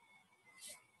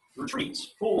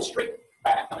retreats, full straight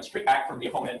back, coming straight back from the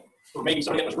opponent, or maybe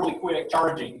somebody that was really quick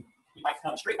charging, he might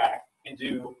come straight back and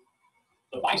do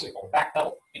the bicycle, back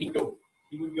pedal, and he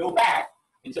would go back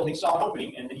until he saw an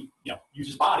opening, and then he, use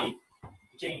his body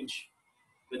to change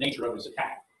the nature of his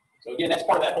attack. So again, that's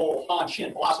part of that whole Han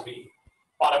Shin philosophy.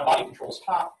 Bottom body controls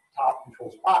top, top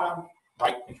controls bottom,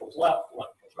 right controls left,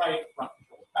 left controls right, front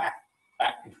controls back,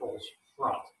 back controls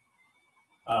front.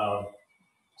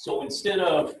 So instead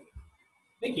of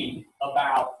thinking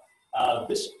about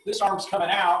this arm's coming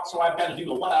out, so I've got to do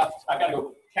the left, I've got to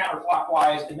go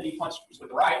counterclockwise, and then he punches with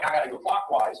the right, I got to go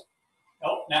clockwise.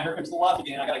 Oh, now here comes the left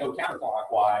again, I got to go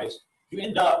counterclockwise. You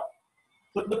end up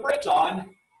putting the brakes on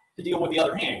to deal with the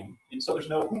other hand, and so there's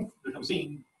no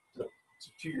zing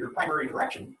to your primary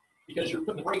direction because you're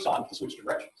putting the brakes on to switch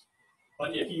directions.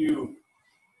 But if you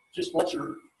just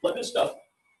let this stuff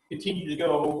continue to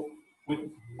go with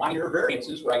minor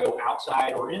variances where I go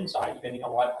outside or inside depending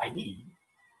on what I need,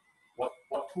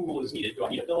 what tool is needed. Do I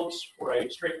need a Phillips or a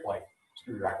straight plate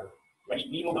screwdriver? Do I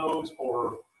need needle nose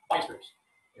or vice grips?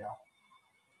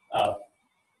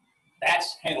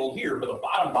 That's handled here, but the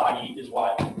bottom body is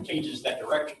what changes that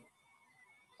direction.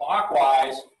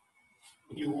 Clockwise,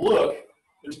 if you look,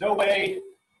 there's no way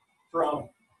from,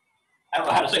 I don't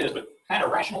know how to say this, but kind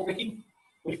of rational thinking,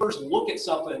 when you first look at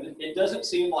something, it doesn't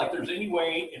seem like there's any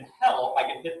way in hell I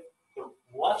can hit the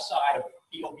left side of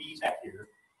POB's head here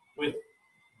with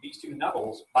these two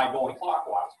knuckles by going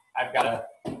clockwise. I've got to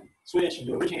switch and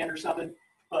do a ridge hand or something.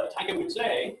 But Taika would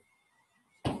say,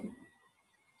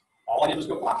 all I did was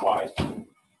go clockwise.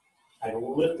 I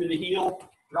lifted the heel,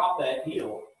 dropped that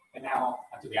heel, and now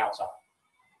I'm to the outside.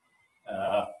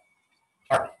 All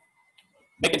right.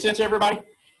 Making sense, everybody?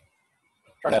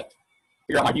 Try to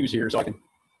figure out my views here so I can.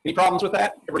 Any problems with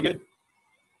that? Everybody good?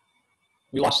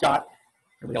 We lost Scott.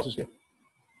 Everybody else is good.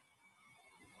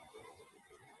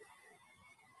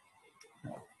 I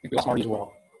think we lost Marty as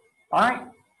well. All right.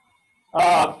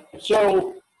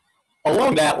 So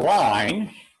along that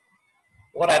line,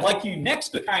 what I'd like you next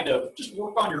to kind of just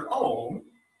work on your own,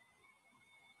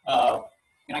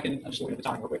 and I'm just looking at the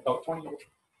time real quick. Oh, 20, 11.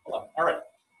 All right.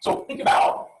 So think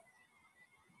about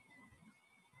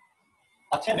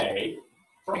a 10A,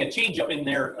 throwing a change up in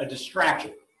there, a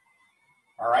distraction.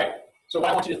 All right. So what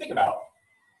I want you to think about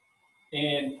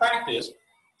in practice,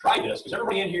 try this, because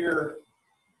everybody in here,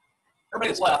 everybody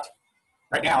that's left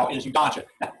right now is Udacha.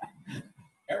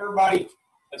 Everybody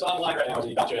that's online right now is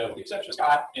Udacha, with the exception of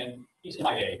Scott, and he's in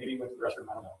my day, maybe with the rest of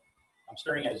them, I don't know. I'm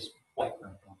staring at his blank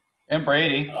room. And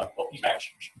Brady. Oh, he's back.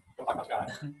 Don't talk about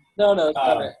Scott. No,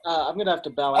 I'm gonna have to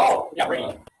bow out. Oh, yeah,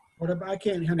 Brady. What about, I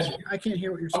can't hear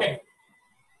what you're saying. Okay.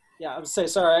 Yeah, I would say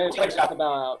sorry. I have to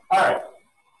bow out. All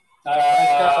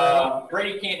right.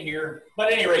 Brady can't hear,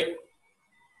 but at any rate.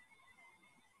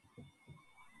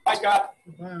 Bye, Scott.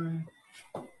 Bye.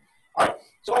 All right.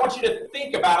 So I want you to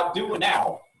think about doing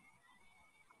now.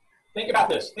 Think about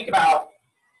this. Think about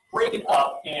breaking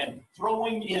up and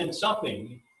throwing in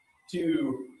something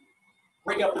to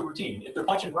break up the routine. If they're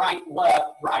punching right,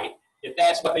 left, right, if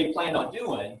that's what they plan on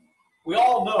doing, we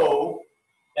all know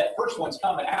that first one's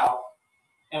coming out,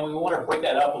 and we want to break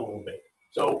that up a little bit.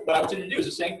 So what I want you to do is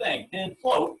the same thing. Pin,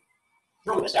 float,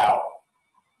 throw this out.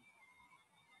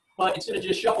 But instead of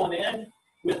just shuffling in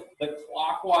with the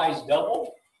clockwise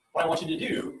double, what I want you to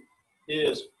do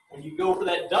is when you go for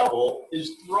that double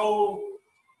is throw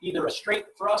either a straight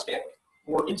thrust kick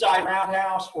or inside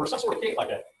roundhouse or some sort of kick like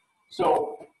that.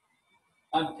 So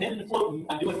I'm pinning and floating,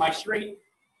 I'm doing my straight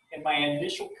and my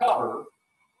initial cover,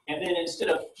 and then instead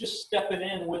of just stepping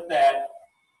in with that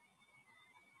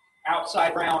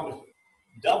outside round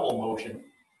double motion,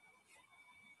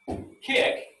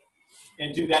 kick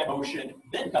and do that motion,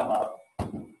 then come up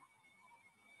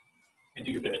and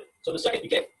do your pivot. So the second you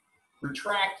kick,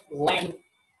 retract, land,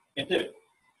 and pivot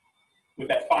with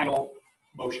that final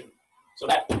motion. So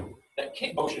that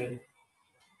kick motion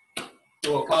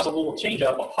will cause a little change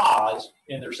up, a pause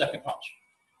in their second punch.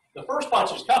 The first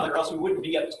punch is coming, or else we wouldn't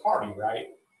be at this party, right?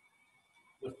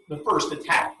 The first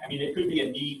attack. I mean, it could be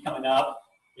a knee coming up.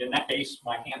 In that case,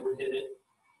 my hand would hit it.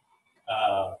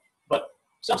 But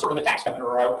some sort of attack's coming,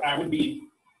 or I would be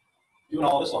doing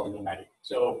all this lovely little magic.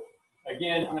 So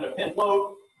again, I'm going to pin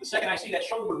float. The second I see that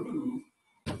shoulder move,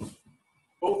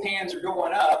 both hands are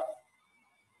going up,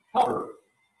 cover,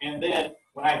 and then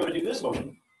when I go to do this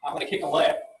motion, I'm going to kick a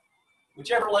leg.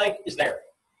 Whichever leg is there.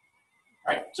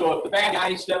 All right, so if the bad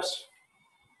guy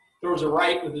throws a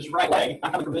right with his right leg,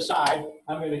 I'm coming from this side,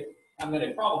 I'm going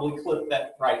to probably clip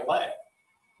that right leg.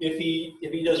 If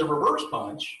he does a reverse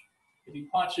punch, if he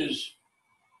punches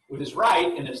with his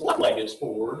right and his left leg is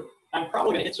forward, I'm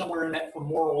probably going to hit somewhere in that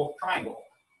femoral triangle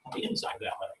on the inside of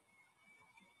that leg.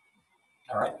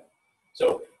 All right,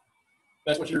 so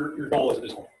that's what your goal is at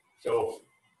this point. So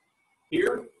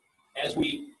here, as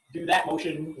we do that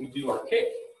motion, we do our kick,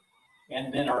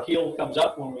 and then our heel comes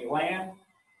up when we land,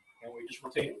 and we just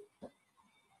rotate it.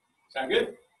 Sound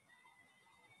good?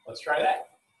 Let's try that.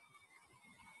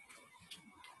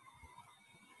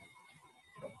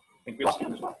 I think we lost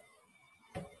him as well.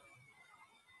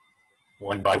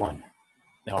 One by one,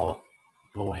 they all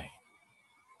go away.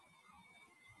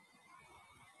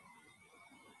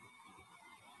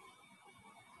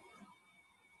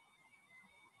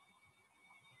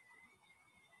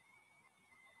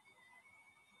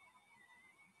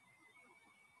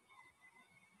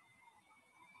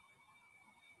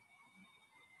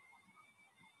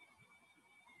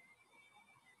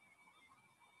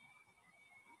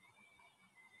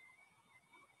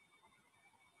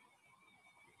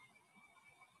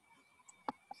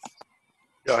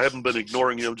 Yeah, I haven't been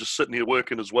ignoring you. I'm just sitting here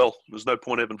working as well. There's no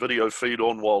point having video feed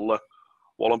on while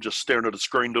I'm just staring at a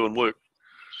screen doing work.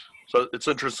 So it's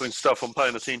interesting stuff. I'm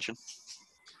paying attention.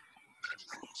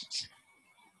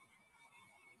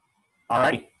 All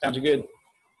righty, sounds good.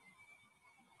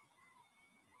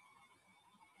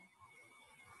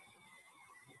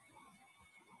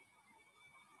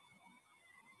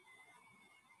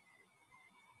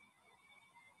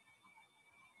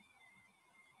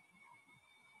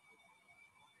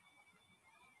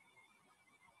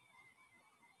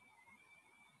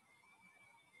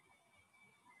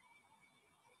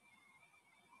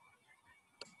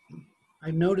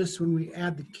 I notice when we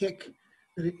add the kick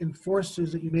that it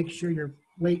enforces that you make sure your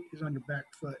weight is on your back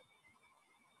foot.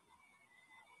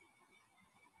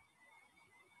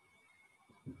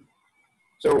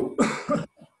 So,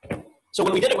 so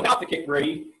when we did it without the kick,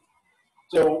 Brady,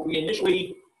 so we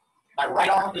initially, my right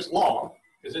arm is long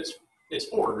because it's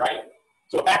forward, right?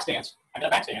 So a back stance, I got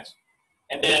a back stance.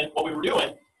 And then what we were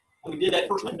doing, when we did that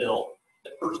first windmill,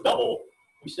 that first double,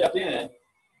 we stepped in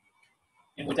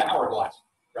and went to hourglass,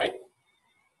 right?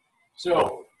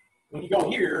 So when you go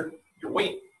here, your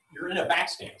weight, you're in a back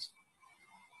stance.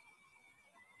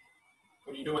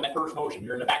 When you're doing that first motion,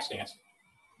 you're in a back stance.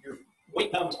 Your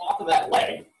weight comes off of that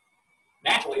leg.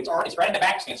 Naturally, it's right in the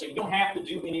back stance, so you don't have to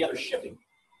do any other shifting.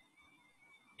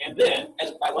 And then,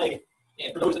 as my leg,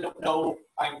 and for those that don't know,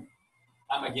 I'm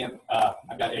again,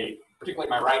 I've got particularly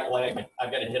my right leg,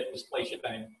 I've got a hip dysplasia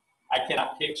thing. I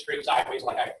cannot kick straight sideways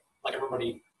like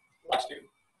everybody likes to.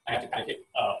 I have to kind of kick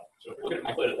up. So if you're looking at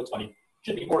my foot, it looks funny. It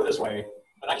should be more this way,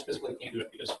 but I just physically can't do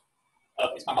it because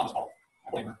it's my mom's fault.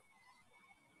 I blame her.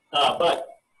 But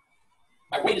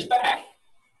my weight is back,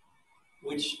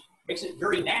 which makes it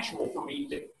very natural for me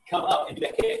to come up and do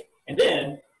that kick. And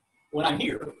then when I'm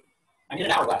here, I'm in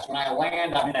an hourglass. When I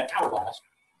land, I'm in that hourglass.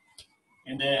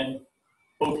 And then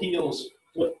both heels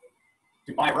flip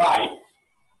to my right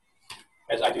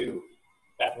as I do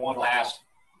that one last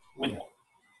windmill.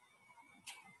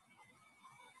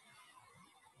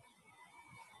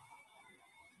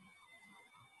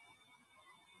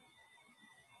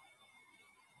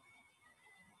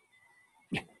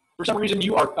 For some reason,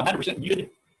 you are 100%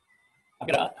 muted. I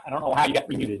don't know how you got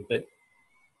remuted, but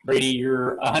Brady,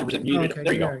 you're 100% muted. Okay,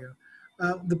 there you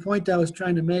go. The point I was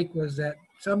trying to make was that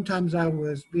sometimes I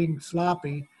was being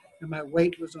sloppy and my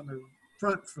weight was on the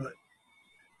front foot.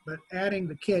 But adding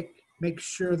the kick makes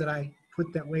sure that I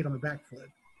put that weight on the back foot.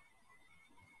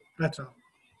 That's all.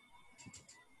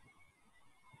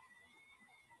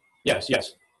 Yes,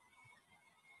 yes.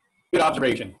 Good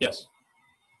observation, yes.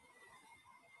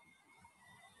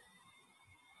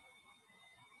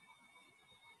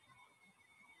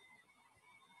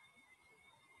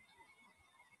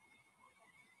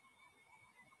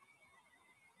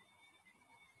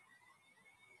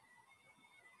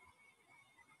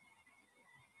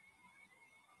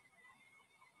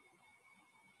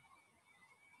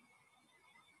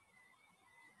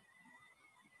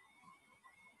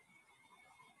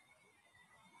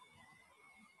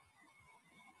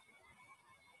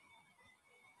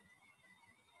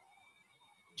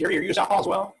 Jerry, are you a southpaw as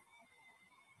well?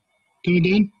 Come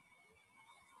again?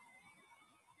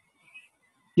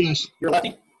 Yes. You're a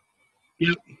lefty?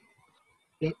 Yep.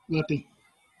 Yep, lefty.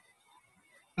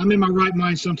 I'm in my right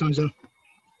mind sometimes, though.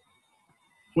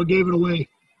 What gave it away?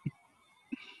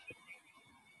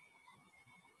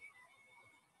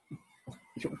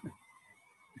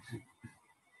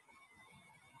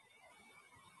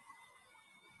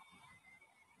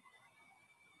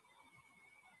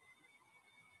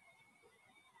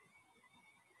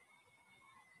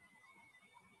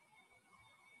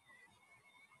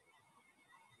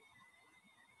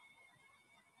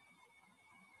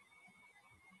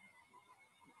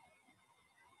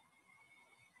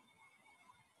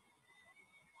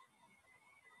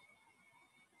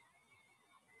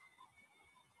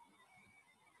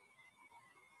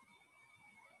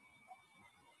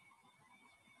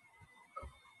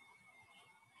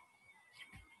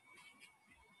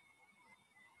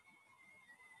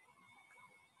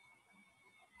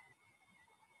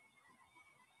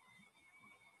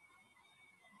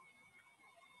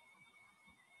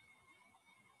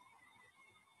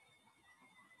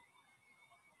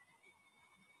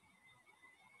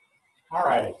 All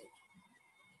right.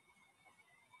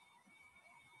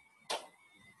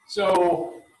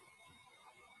 So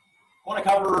I want to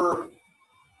cover,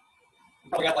 we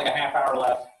probably got like a half hour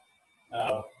left.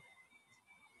 I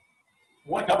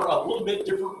want to cover a little bit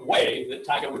different way that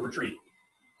Tiger would retreat.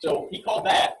 So he called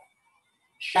that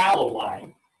shallow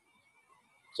line.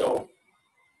 So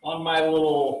on my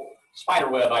little spider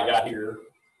web I got here,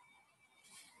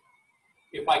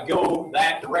 if I go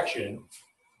that direction,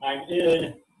 I'm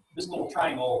in this little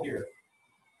triangle here.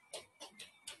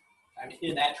 I'm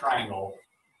in that triangle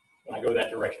when I go that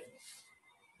direction.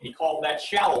 He called that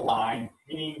shallow line,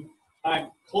 meaning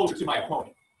I'm closer to my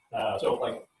opponent. So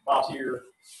like Bob's here,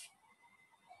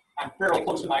 I'm fairly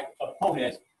close to my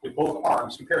opponent with both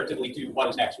arms comparatively to what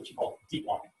is next, which he called deep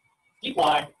line. Deep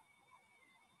line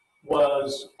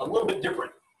was a little bit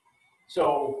different.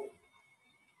 So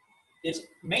it's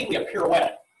mainly a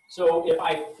pirouette. So if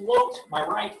I float my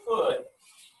right foot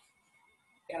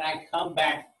and I come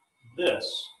back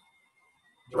this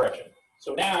direction.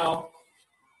 So now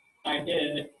I'm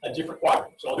in a different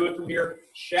quadrant. So I'll do it from here.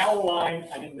 Shallow line,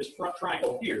 I'm in this front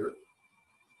triangle here.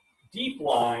 Deep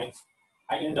line,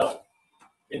 I end up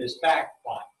in this back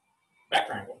line, back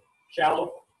triangle.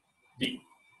 Shallow, deep.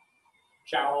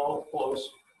 Shallow, close,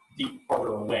 deep,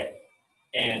 farther away.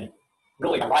 And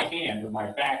really my right hand or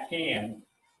my back hand,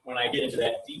 when I get into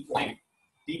that deep line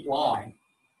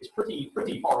is pretty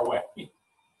far away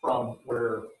from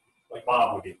where like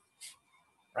Bob would be,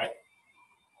 right?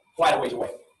 Quite a ways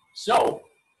away. So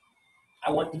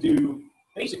I want to do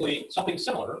basically something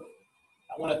similar.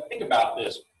 I want to think about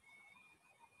this,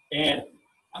 and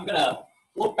I'm going to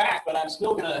look back, but I'm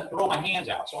still going to throw my hands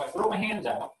out. So I throw my hands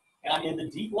out, and I'm in the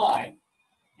deep line,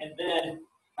 and then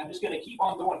I'm just going to keep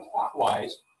on going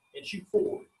clockwise and shoot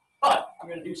forward. But I'm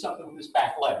going to do something with this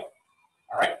back leg.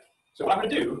 All right? So what I'm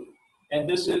going to do, and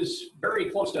this is very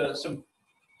close to some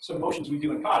motions we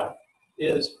do in kata,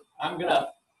 is I'm going to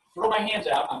throw my hands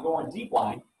out. I'm going deep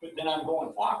line, but then I'm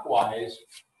going clockwise,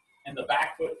 and the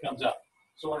back foot comes up.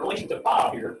 So in relation to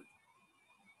Bob here,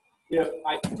 if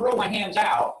I throw my hands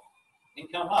out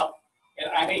and come up,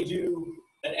 and I may do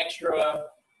an extra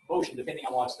motion depending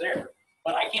on what's there,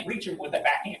 but I can't reach him with that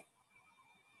back hand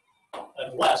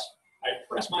unless I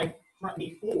press my front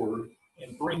knee forward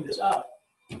and bring this up,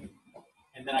 and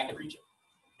then I can reach it.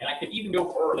 And I can even go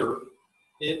further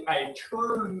if I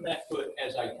turn that foot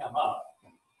as I come up,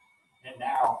 and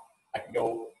now I can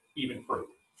go even further.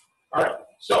 All right,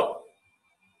 so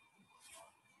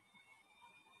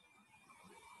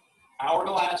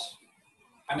hourglass,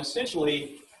 I'm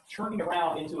essentially turning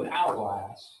around into an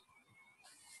hourglass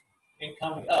and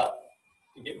coming up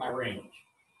to get my range.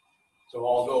 So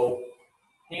I'll go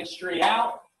hands straight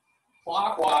out,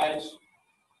 clockwise,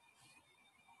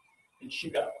 and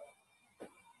shoot up.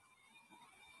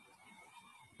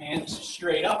 Hands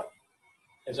straight up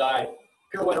as I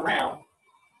pirouette around.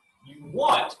 You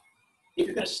want, if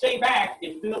you're going to stay back,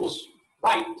 it feels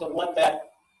right to let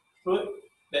that foot,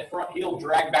 that front heel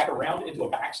drag back around into a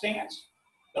back stance,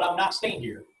 but I'm not staying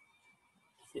here.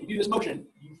 If you do this motion,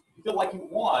 you feel like you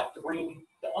want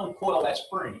to uncoil that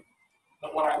spring.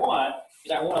 But what I want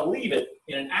is I want to leave it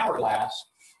in an hourglass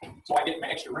so I get my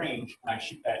extra range and I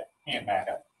shoot that hand back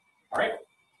up. All right?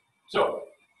 So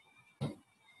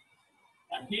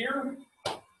I'm here,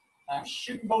 I'm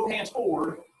shooting both hands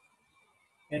forward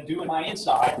and doing my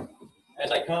inside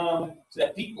as I come to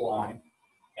that deep line,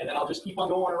 and then I'll just keep on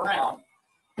going around,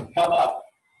 come up.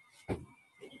 And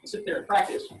you can sit there and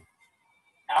practice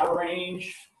outer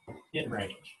range, in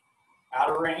range,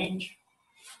 outer range,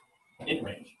 in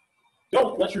range.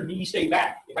 Don't let your knee stay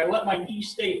back. If I let my knee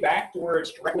stay back to where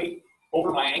it's directly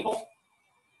over my ankle,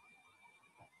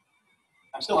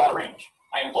 I'm still out of range.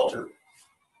 I am closer.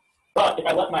 But if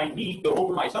I let my knee go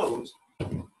over my toes,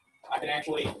 I can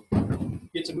actually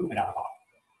get some movement out of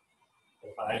it.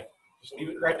 If I just leave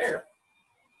it right there,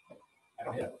 I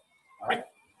don't hit it. All right?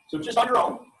 So just on your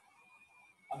own,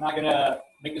 I'm not going to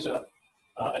make this an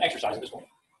exercise at this point,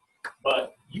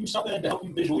 but use something to help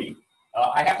you visually.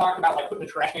 I have talked about like putting a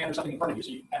trash can or something in front of you so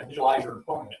you can kind of visualize your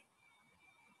opponent.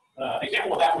 An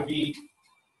example of that would be,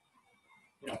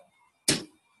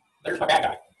 there's my bad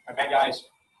guy. My bad guy's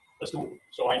a stool.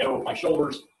 So I know my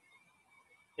shoulders,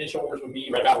 his shoulders would be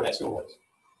right about where that stool is.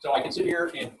 So I can sit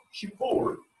here and shoot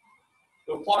forward,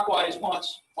 go clockwise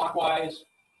once, clockwise,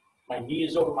 my knee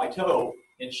is over my toe,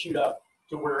 and shoot up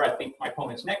to where I think my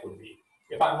opponent's neck would be.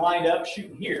 If I'm lined up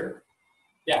shooting here,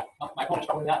 yeah, my opponent's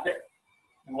probably not there,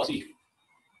 unless he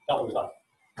fell with up.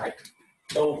 All right?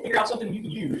 So figure out something you can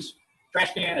use,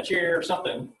 trash can, a chair,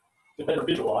 something, to better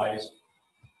visualize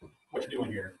what you're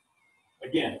doing here.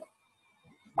 Again,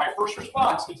 my first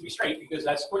response needs to be straight because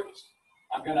that's quickest.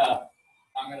 I'm gonna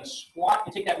squat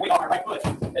and take that weight off my right foot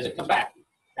as it comes back.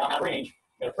 Now I'm out of range.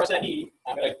 I'm gonna press that knee.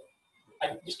 I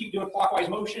just keep doing clockwise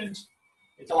motions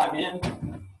until I'm in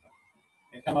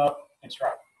and come up and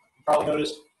strike. You probably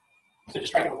noticed, instead of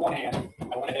striking with one hand,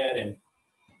 I went ahead and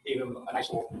gave him a nice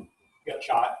little gut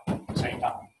shot at the same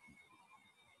time.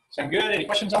 Sound good? Any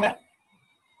questions on that?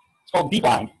 It's called deep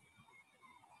line.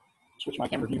 Switch my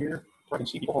camera view here so I can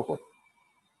see people hopefully.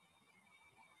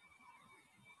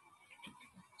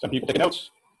 Some people taking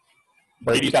notes.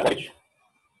 Brady's got rage.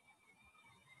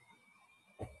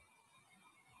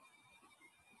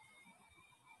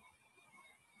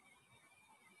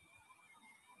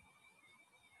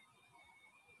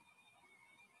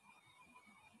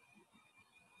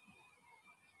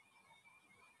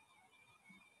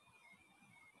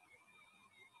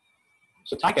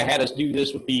 So Taika had us do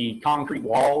this with the concrete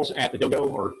walls at the dojo,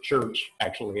 or church,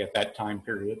 actually, at that time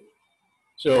period.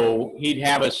 So he'd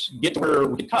have us get to where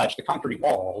we could touch the concrete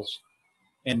walls,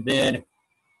 and then,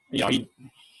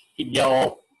 he'd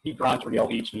he'd grunt or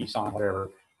yell each, Nissan, whatever.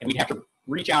 And we'd have to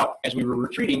reach out as we were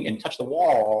retreating and touch the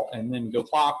wall and then go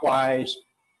clockwise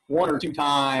 1 or 2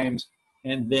 times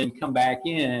and then come back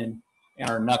in, and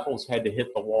our knuckles had to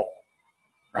hit the wall,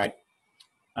 right?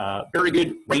 Very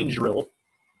good range drill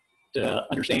to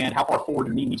understand how far forward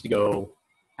your knee needs to go,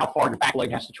 how far your back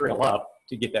leg has to trail up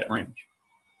to get that range.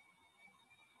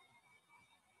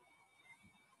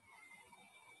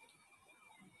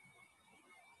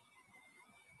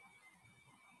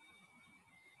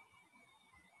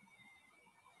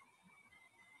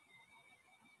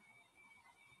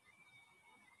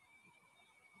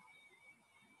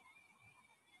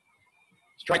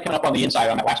 Try coming up on the inside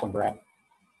on that last one, Brad.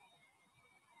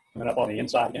 Coming up on the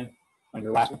inside again on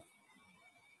your last one.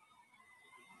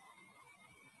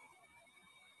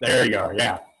 There you are,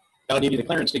 yeah. That'll give you the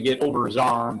clearance to get over his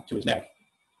arm to his neck.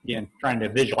 Again, trying to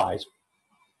visualize.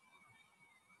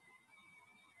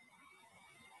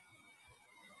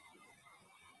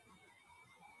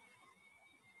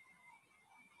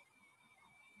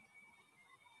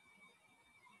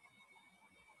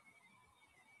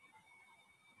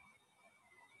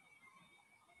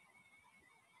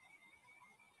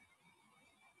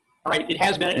 All right, it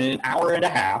has been an hour and a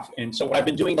half, and so what I've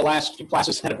been doing the last 2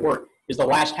 classes that have worked is the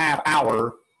last half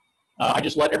hour, I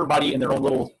just let everybody in their own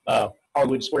little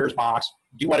Hollywood Squares box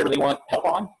do whatever they want help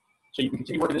on. So you can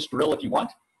continue working this drill if you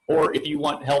want, or if you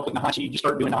want help with Nahanchi, just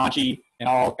start doing Nahanchi, and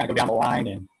I'll kind of go down the line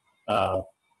and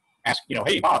ask,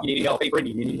 hey, Bob, you need any help? Hey,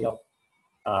 Brittany, you need any help?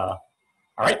 All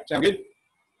right, sound good?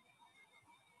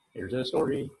 Here's a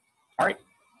story. All right.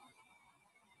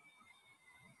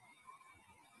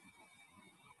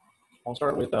 I'll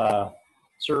start with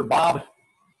Sir Bob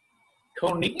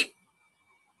Koenig.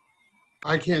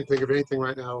 I can't think of anything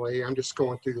right now, Lee. I'm just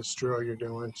going through this drill you're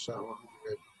doing, so I'm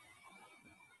good.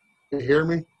 Can you hear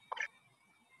me?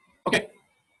 Okay.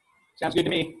 Sounds good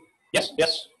to me. Yes,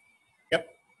 yes. Yep.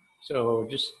 So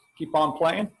just keep on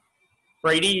playing.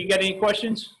 Brady, you got any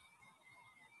questions?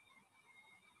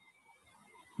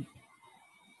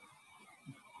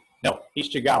 No, he's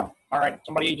Chigawa. All right,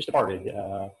 somebody just departed.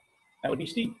 That would be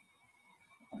Steve.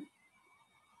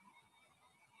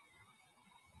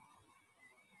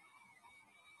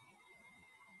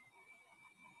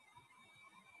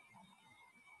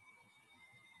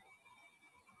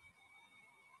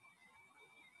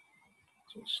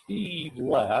 So Steve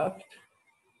left.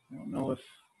 I don't know if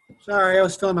Sorry, I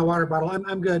was filling my water bottle.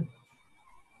 I'm good.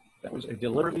 that was a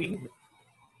deliberately.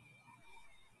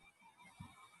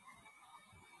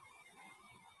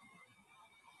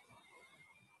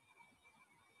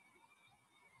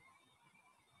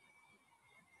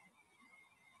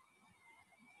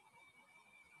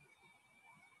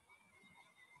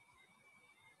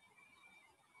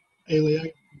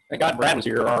 Ailey, Thank God Brad was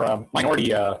here. Our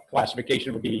minority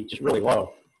classification would be just really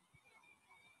low.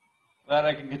 Glad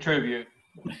I can contribute.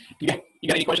 You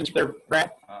got any questions there,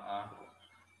 Brad?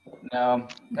 No,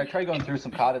 I tried going through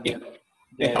some kata.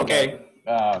 Yeah, okay.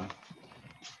 I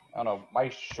don't know, my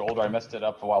shoulder, I messed it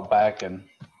up a while back, and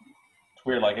it's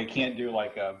weird. Like I can't do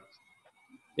like a.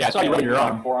 Yeah, I saw you rubbing your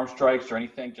arm. Forearm strikes or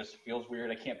anything. Just feels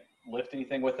weird. I can't lift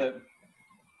anything with it.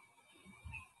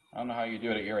 I don't know how you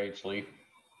do it at your age, Lee.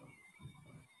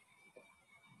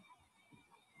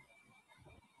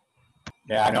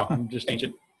 Yeah, I know. I'm just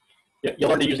ancient. You'll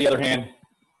learn to use the other hand.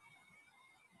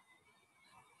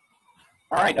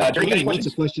 All right, Jerry, you got any lots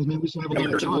of questions, man. We still have a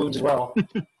lot of time as well.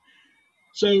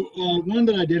 So one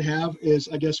that I did have is,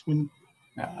 I guess, when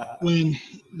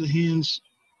the hands,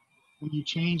 when you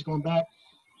change going back,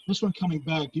 this one coming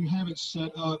back, do you have it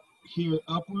set up here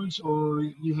upwards or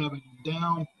you have it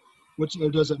down? Or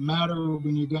does it matter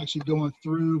when you're actually going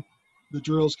through the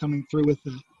drills coming through with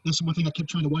it? That's one thing I kept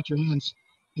trying to watch your hands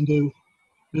and do.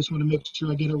 I just want to make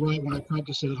sure I get it right when I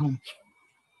practice it at home.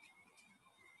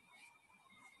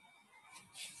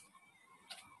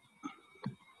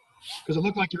 Because it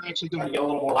looked like you're actually doing. Get a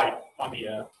little more light on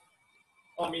the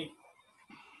on me.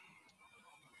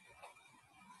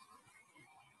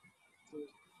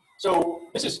 So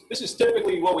this is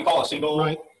typically what we call a single.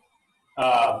 Right.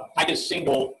 I just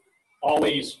single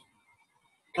always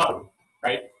cover,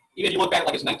 right? Even if you look back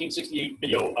like it's 1968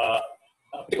 video,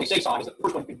 particularly Saison is the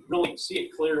first one you can really see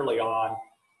it clearly on.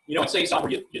 You know, in Saison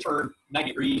where you turn 90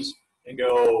 degrees and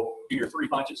go do your 3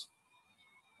 punches.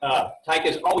 Taika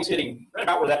is always hitting right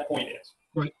about where that point is.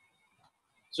 Right.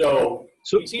 So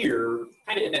he's here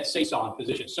kind of in that Saison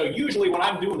position. So usually when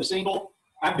I'm doing the single,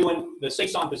 I'm doing the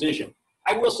Saison position.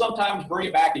 I will sometimes bring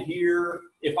it back to here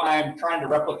if I'm trying to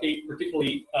replicate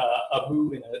particularly a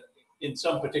move in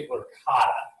some particular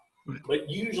kata. Right. But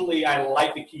usually I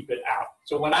like to keep it out.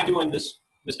 So when I'm doing this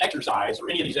this exercise or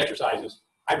any of these exercises,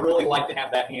 I'd really like to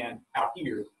have that hand out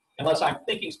here, unless I'm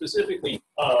thinking specifically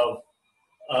of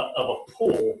a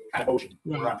pull kind of motion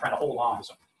where I'm trying to hold on to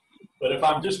something. But if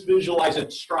I'm just visualizing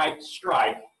strike,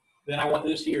 then I want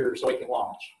this here so it can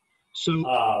launch. So,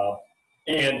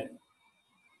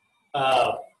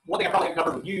 one thing I probably haven't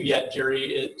covered with you yet,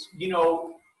 Jerry, is,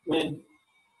 when,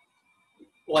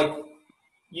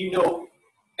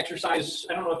 exercise,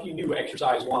 I don't know if you knew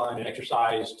exercise 1 and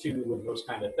exercise 2 and those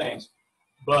kind of things,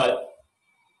 but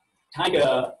kind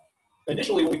of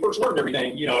initially when we first learned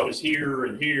everything, it was here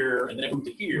and here, and then it moved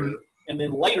to here. And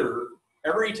then later,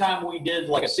 every time we did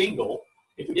like a single,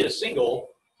 if we did a single,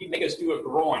 he'd make us do a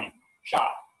groin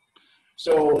shot.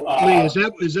 So Lee, is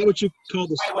that what you call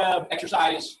this? Web,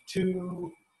 exercise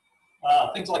 2,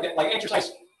 things like that, like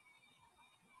exercise.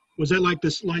 Was that like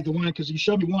this, like the one, because you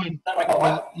showed me one,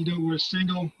 where a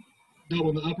single, double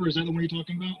in the upper, is that the one you're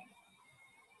talking about?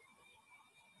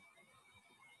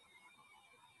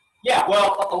 Yeah,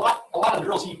 well, a lot of the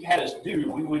drills he had us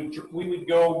do, we would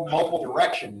go multiple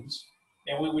directions,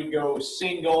 and we would go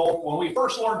single. When we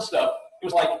first learned stuff, it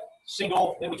was like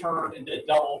single, then we turned and did a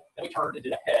double, then we turned and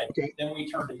did a head, then we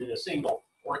turned and did a single,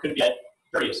 or it could be at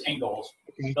various angles.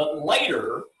 But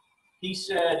later, he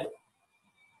said,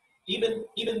 even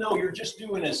though you're just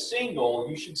doing a single,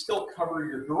 you should still cover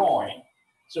your groin.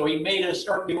 So he made us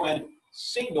start doing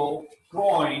single,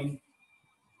 groin,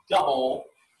 double,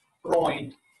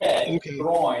 groin, head,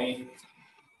 groin,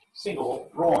 single,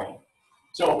 groin.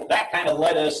 So that kind of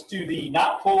led us to the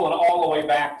not pulling all the way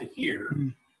back to here.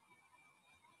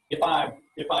 If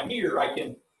I'm here, I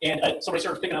can, and somebody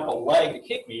starts picking up a leg to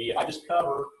kick me, if I just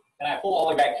cover and I pull all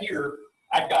the way back here,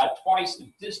 I've got twice the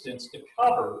distance to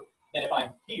cover than if I'm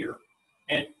here.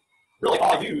 And really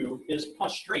all I do is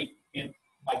punch straight, and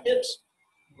my hips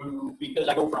move because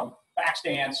I go from back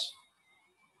stance,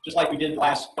 just like we did the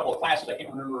last couple of classes. I can't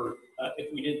remember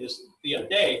if we did this the other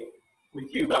day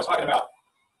with you, but I was talking about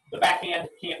the backhand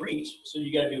can't reach, so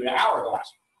you got to do an hourglass.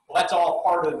 Well, that's all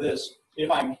part of this. If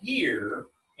I'm here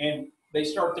and they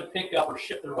start to pick up or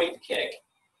shift their weight to kick,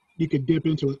 you could dip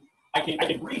into it. I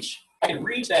can reach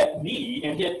that knee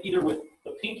and hit either with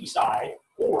the pinky side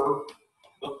or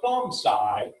the thumb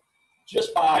side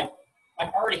just by, I'm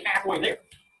already halfway there.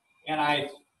 And I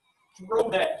throw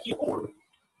that heel forward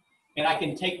and I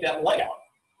can take that leg out.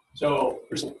 So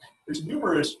there's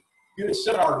numerous good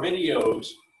seminar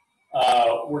videos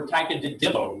where Tyson did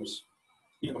demos,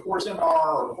 before a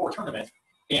seminar or before a tournament,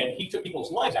 and he took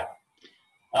people's legs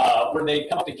out where they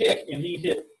come up to kick and he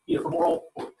hit either femoral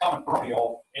or common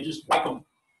peroneal and just wipe them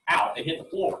out and hit the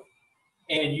floor.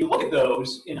 And you look at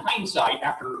those in hindsight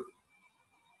after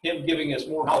him giving us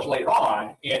more knowledge later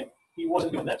on, and he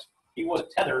wasn't doing this. He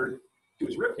wasn't tethered to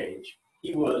his rib cage.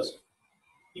 He was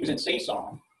in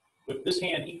saison with this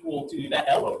hand equal to that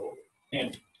elbow,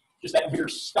 and just that mere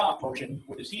stomp motion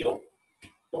with his heel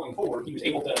going forward, he was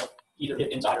able to either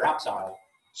hit inside or outside.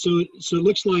 So it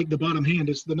looks like the bottom hand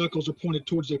is the knuckles are pointed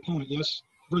towards the opponent, yes?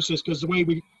 Versus, because the way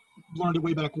we learned it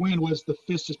way back when was the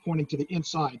fist is pointing to the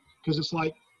inside, because it's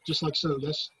like just like so,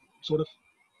 yes, sort of.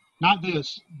 Not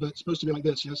this, but it's supposed to be like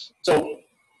this, yes.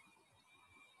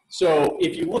 So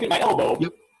if you look at my elbow,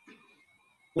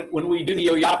 when we do the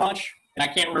oyatate punch, and I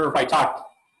can't remember if I talked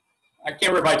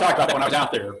about that when I was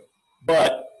out there,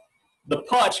 but the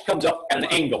punch comes up at an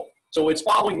angle, so it's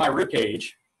following my rib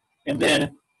cage, and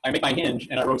then I make my hinge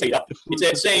and I rotate up. It's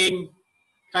that same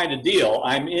kind of deal.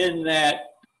 I'm in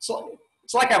that.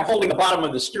 It's like I'm holding the bottom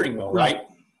of the steering wheel, right?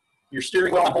 Your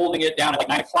steering wheel, I'm holding it down at like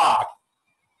 9 o'clock.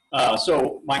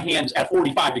 So my hand's at a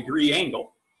 45-degree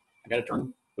angle. I got to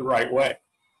turn the right way.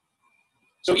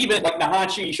 So even like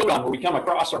Nahanchi Shodan, where we come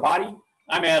across our body,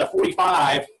 I'm at a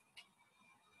 45.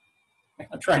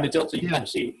 I'm trying to tilt so you can kind of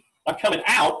see. I'm coming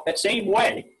out that same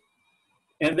way,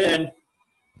 and then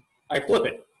I flip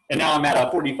it, and now I'm at a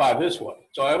 45 this way.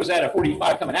 So I was at a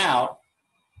 45 coming out,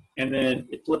 and then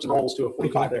it flips and rolls to a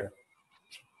 45 there.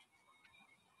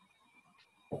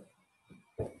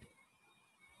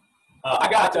 I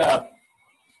got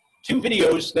 2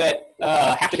 videos that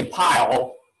have to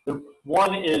compile.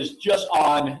 One is just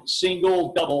on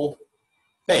single, double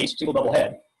face, single, double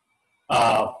head,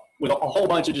 with a whole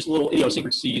bunch of just little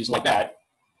idiosyncrasies like that.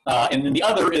 And then the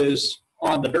other is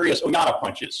on the various oyatate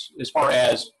punches, as far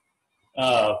as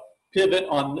pivot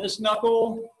on this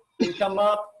knuckle can come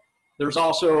up. There's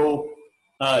also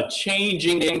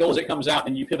changing the angle as it comes out,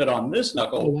 and you pivot on this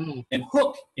knuckle and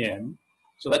hook in.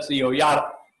 So that's the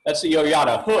oyatate. That's the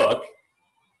oyatate hook.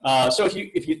 So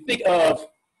if you think of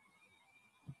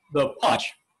the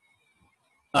punch,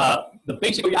 the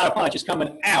basic oyatate punch is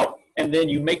coming out, and then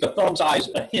you make the thumb size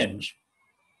a hinge.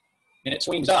 and it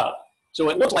swings up. So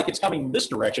it looks like it's coming this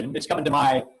direction. It's coming to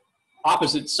my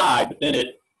opposite side, but then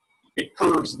it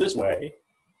curves this way.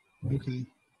 Okay.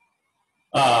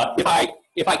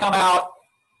 If I come out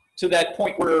to that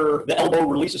point where the elbow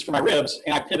releases from my ribs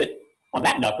and I pivot on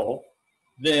that knuckle,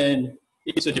 then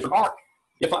it's a different arc.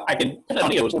 If I can pivot on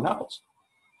those little knuckles.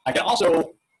 I can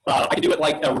also, I can do it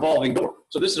like a revolving door.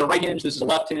 So this is a right hinge, this is a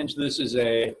left hinge, this is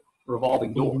a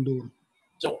revolving door.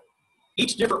 So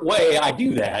each different way I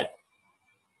do that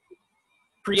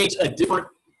creates a different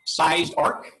sized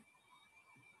arc.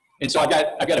 And so I've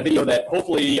got a video that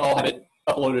hopefully I'll have it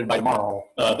uploaded by tomorrow.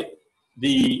 All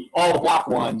the block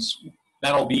ones,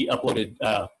 that'll be uploaded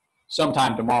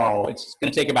sometime tomorrow. It's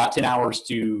going to take about 10 hours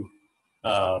to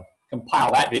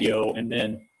compile that video, and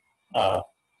then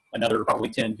another probably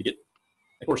 10 to get,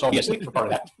 of course I'll be asleep for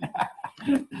part of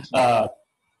that,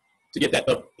 to get that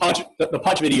the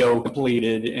punch video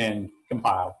completed and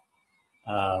compiled.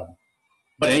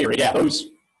 But anyway, yeah,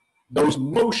 those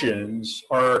motions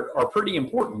are pretty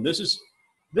important.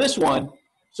 This one.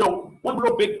 So one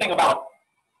real big thing about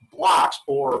blocks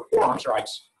or forearm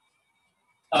strikes,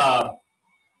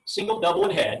 single, double,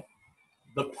 and head.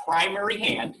 The primary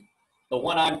hand, the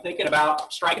one I'm thinking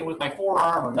about striking with my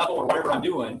forearm or knuckle or whatever I'm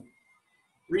doing,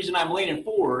 the reason I'm leaning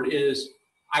forward is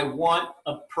I want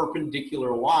a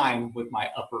perpendicular line with my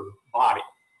upper body.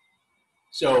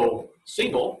 So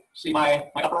single, see my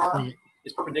upper arm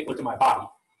is perpendicular to my body.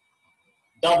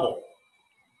 Double,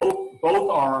 both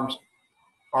arms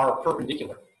are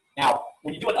perpendicular. Now,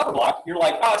 when you do an upper block, you're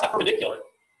like, oh, it's not perpendicular.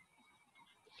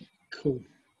 Cool.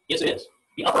 Yes, it is.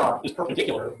 The upper arm is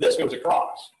perpendicular. This goes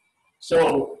across.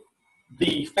 So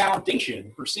the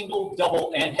foundation for single,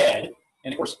 double, and head,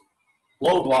 and of course,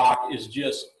 low block is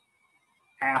just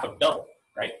half of double,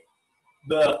 right?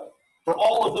 For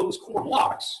all of those core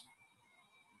blocks,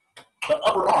 the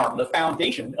upper arm, the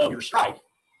foundation of your strike,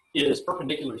 is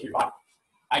perpendicular to your body.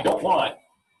 I don't want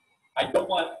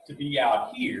to be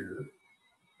out here.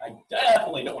 I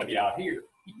definitely don't want to be out here.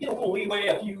 You get a little leeway,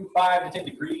 a few 5 to 10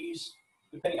 degrees,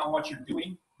 depending on what you're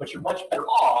doing, but you're much better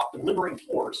off delivering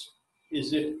force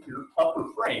is if your upper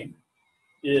frame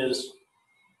is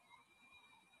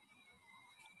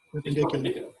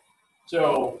perpendicular.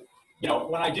 So,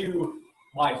 when I do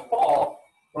my fall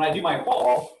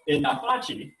in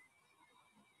Nahanchi,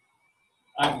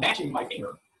 I'm matching my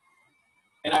finger,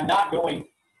 and I'm not going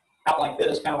out like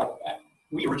this, kind of like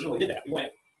we originally did that. We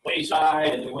went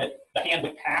wayside, and the hand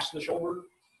went past the shoulder.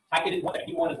 Taika didn't want that.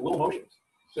 He wanted little motions.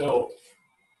 So,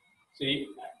 see,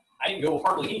 I didn't go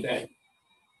hardly anything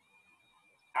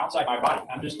outside my body.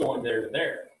 I'm just going there to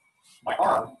there. My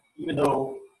arm, even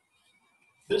though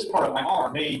this part of my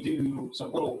arm may do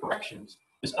some little corrections,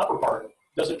 this upper part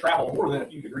doesn't travel more than a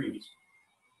few degrees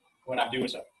when I'm doing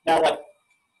so. Now, like,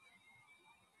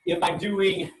 if I'm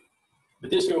doing the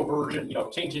disco version,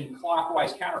 changing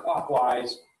clockwise,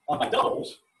 counterclockwise on my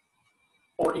doubles,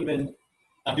 or even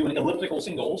I'm doing elliptical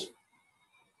singles,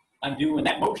 I'm doing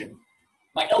that motion.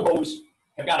 My elbows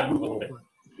have got to move a little bit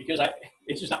because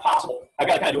it's just not possible. I've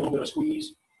got to kind of do a little bit of a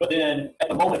squeeze, but then at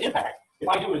the moment impact, if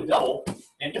I do a double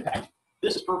and impact,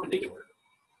 this is perpendicular.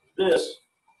 This,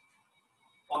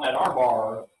 on that arm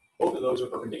bar, both of those are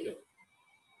perpendicular,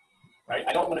 right?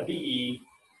 I don't want to be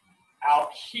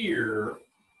out here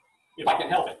if I can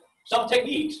help it. Some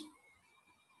techniques,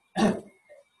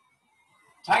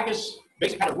 Taika's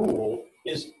basic kind of rule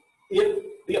is if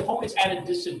the opponent's at a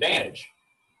disadvantage,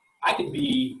 I can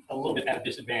be a little bit at a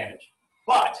disadvantage,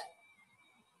 but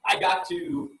I got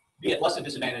to be at less of a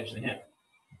disadvantage than him,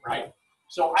 right?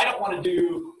 So I don't want to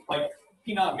do like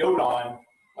Pinan Godon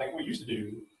like we used to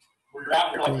do, where you're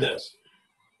out here like this,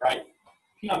 right?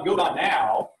 Pinan Godon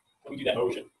now, when we do that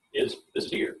motion, this is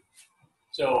here.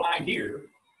 So I'm here,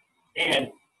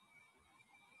 and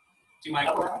see my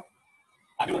upper arm?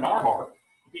 I'm doing an arm bar,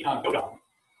 Pinan Godon,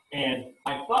 and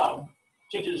my thumb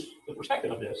changes the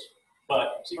perspective of this,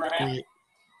 but see where I'm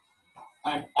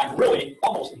at? I'm really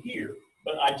almost here,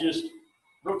 but I just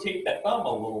rotate that thumb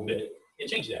a little bit and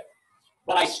change that.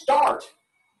 But I start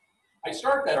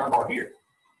that arm bar here.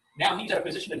 Now he's at a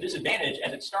position of disadvantage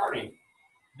as it's starting.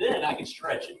 Then I can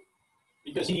stretch it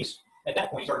because at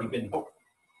that point he's already been over.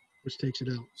 Which takes it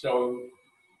out. So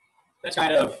that's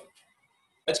kind of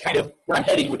where I'm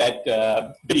heading with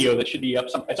that video that should be up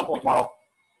at some point tomorrow.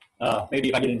 Maybe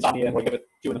if I get insomnia and wake up at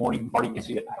 2 in the morning, Marty can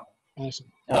see it. I don't know.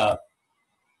 Awesome.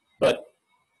 But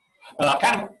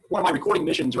kind of one of my recording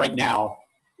missions right now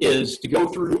is to go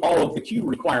through all of the cue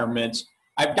requirements.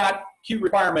 I've got cue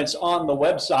requirements on the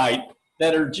website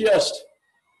that are just,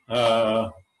 they're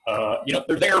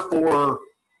there for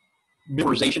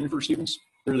memorization for students.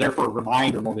 They're there for a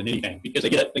reminder more than anything, because they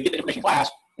get the information in class,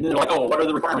 and then they're like, oh, what are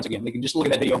the requirements again? They can just look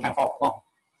at that video and kind of follow along.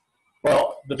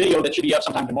 Well, the video that should be up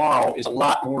sometime tomorrow is a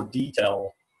lot more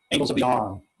detail, angles of the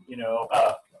arm,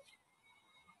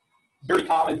 very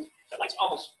common. That light's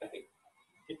almost, I think,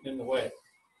 getting in the way.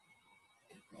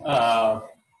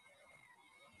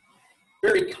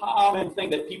 Very common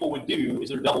thing that people would do is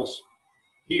their doubles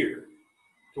here,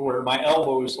 to where my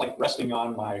elbow is like resting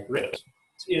on my wrist.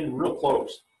 It's in real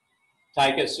close.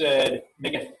 Taika said,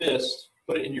 make a fist,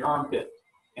 put it in your armpit,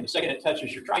 and the second it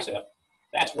touches your tricep,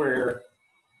 that's where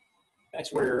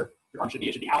your arm should be.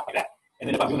 It should be out like that. And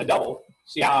then if I'm doing a double,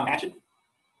 see how I'm matching?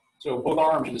 So both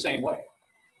arms are the same way.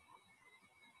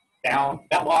 Down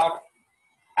block,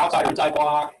 outside or inside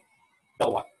block,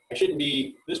 double block. I shouldn't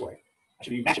be this way. I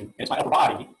should be matching. It's my upper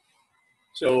body.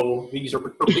 So these are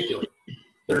perpendicular.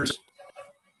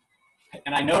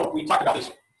 And I know we talked about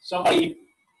this. Somebody,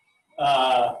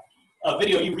 a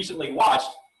video you recently watched,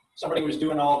 somebody was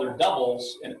doing all their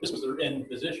doubles, and this was their end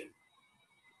position.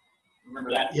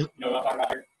 Remember that? Yep. You know what I'm talking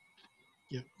about here?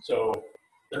 Yep. So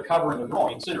they're covering the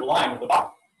groin, center line with the body,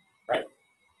 right?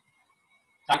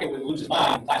 Taika would lose his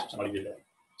mind in class if somebody did that.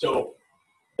 So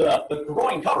the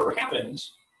groin cover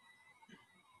happens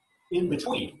in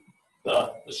between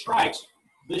the strikes.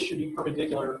 This should be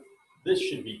perpendicular. This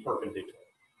should be perpendicular.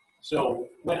 So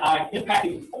when I'm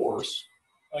impacting force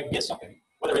against something,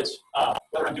 whether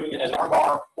I'm doing it as an arm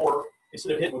bar, or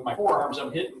instead of hitting with my forearms,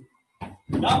 I'm hitting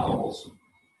knuckles,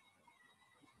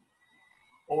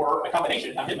 or a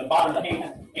combination, I'm hitting the bottom of the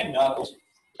hand and knuckles,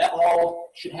 that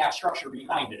all should have structure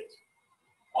behind it.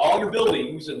 All your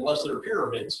buildings, unless they're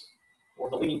pyramids or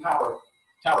the Leaning Tower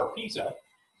of Pisa,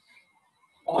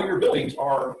 all your buildings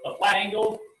are a flat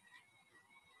angle.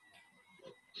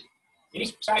 Any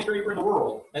skyscraper in the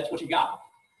world, that's what you got.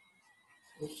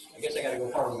 I guess I got to go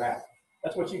farther back.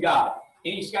 That's what you got.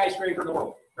 Any skyscraper in the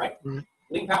world, right? Right.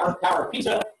 Leaning Tower of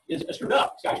Pisa is a screwed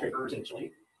up skyscraper,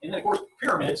 essentially. And then, of course,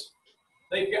 pyramids,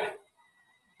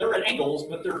 they're at angles,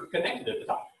 but they're connected at the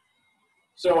top.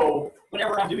 So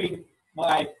whenever I'm doing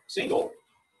my single,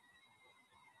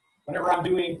 whenever I'm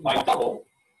doing my double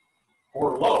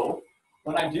or low,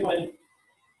 when I'm doing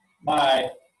my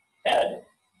head,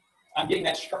 I'm getting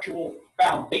that structural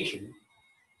foundation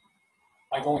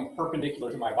by going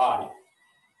perpendicular to my body.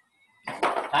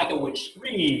 Taika would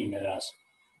scream at us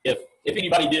if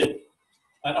anybody did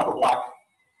an upper block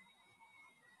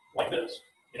like this.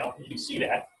 You can see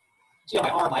that. See how my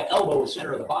arm, my elbow is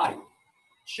center of the body. It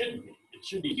shouldn't be. It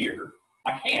should be here.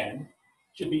 My hand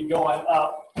should be going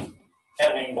up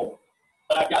at an angle,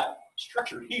 but I've got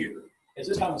structure here. As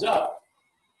this comes up,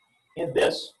 and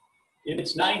this, if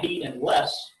it's 90 and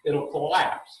less, it'll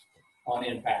collapse on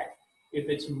impact. If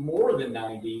it's more than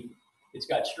 90, it's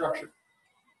got structure.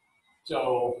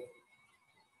 So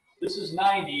this is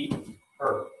 90,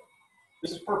 or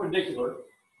this is perpendicular,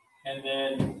 and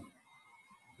then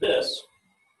this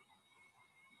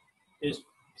is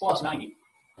plus 90.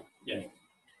 Yeah.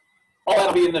 All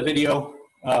that'll be in the video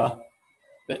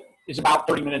that is about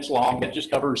 30 minutes long, that just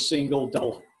covers single,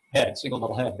 double head,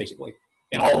 basically.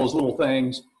 And all those little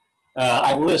things.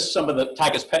 I list some of the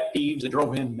Taika's pet peeves that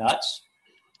drove him nuts.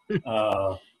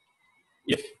 If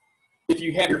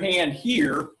you have your hand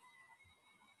here,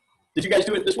 did you guys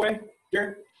do it this way,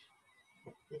 Jared?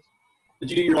 Did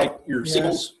you do your Yes.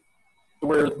 singles to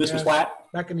where this was Yes.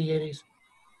 flat? Back in the 80s.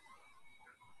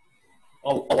 A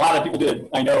lot of people did.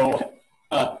 I know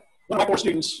one of my core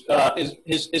students,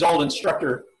 his old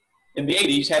instructor in the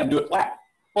 80s had him do it flat.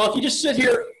 Well, if you just sit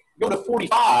here, go to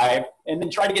 45, and then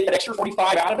try to get that extra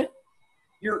 45 out of it,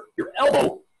 your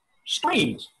elbow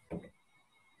streams.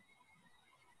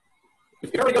 If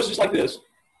everybody goes just like this,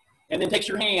 and then takes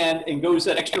your hand and goes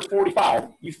that extra 45,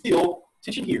 you feel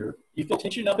tension here, you feel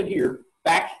tension up in here,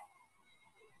 back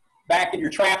in your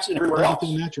traps and everywhere else.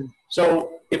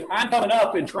 So if I'm coming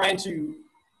up and trying to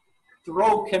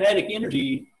throw kinetic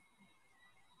energy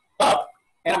up,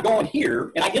 and I'm going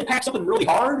here, and I impact something really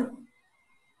hard,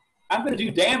 I'm going to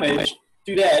do damage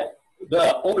to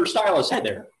the older stylus head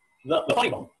there, the funny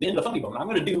bone, the end of the funny bone. I'm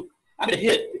going to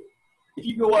hit. If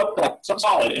you go up like something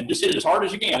solid and just hit it as hard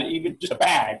as you can, even just a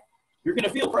bag, you're going to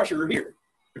feel pressure here,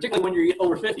 particularly when you're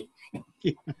over 50.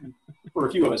 For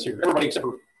a few of us here, everybody except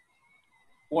for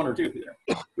one or two there.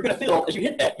 You're going to feel, as you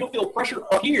hit that, you'll feel pressure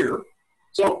up here.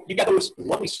 So you got those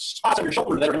lovely spots on your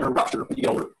shoulder that are going to rupture when you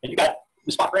get older, and you got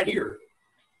the spot right here.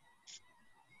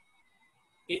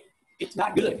 It's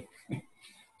not good.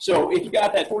 So if you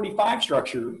got that 45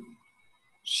 structure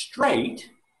straight,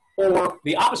 or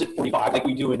the opposite 45 like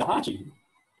we do in the Hanchi,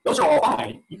 those are all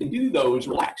fine. You can do those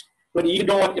relaxed. But even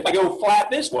if I go flat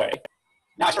this way,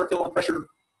 now I start feeling pressure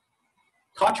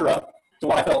contra to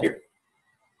what I felt here.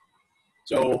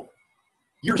 So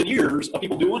years and years of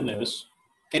people doing this,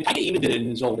 and Tiger even did it in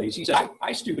his old days. He said,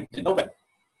 I stupid didn't know better.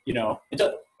 You know, and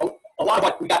so a lot of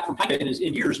what we got from Tiger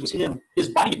in years was his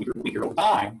body getting weaker over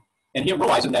time, and him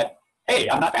realizing that, hey,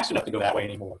 I'm not fast enough to go that way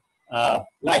anymore.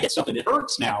 When I hit something, it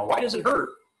hurts now. Why does it hurt?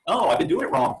 Oh, I've been doing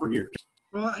it wrong for years.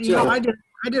 Well, you know, I did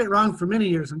it wrong for many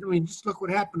years. I mean, just look what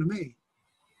happened to me.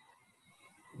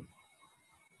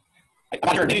 I'm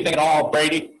not hearing anything at all,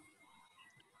 Brady.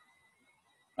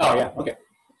 Oh, yeah, okay.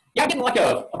 Yeah, I'm getting like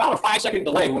about a 5-second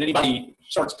delay when anybody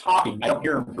starts talking. I don't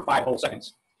hear them for 5 whole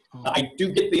seconds. I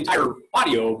do get the entire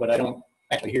audio, but I don't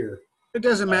actually hear. It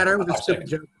doesn't matter. It was a stupid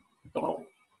joke. Don't know.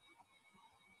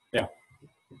 Yeah.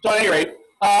 So at any rate,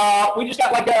 we just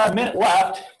got like a minute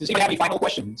left. Does anyone have any final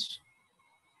questions?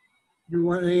 You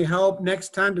want any help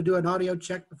next time to do an audio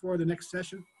check before the next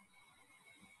session?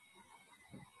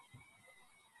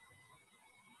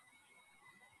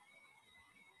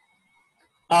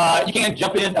 You can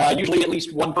jump in. Usually at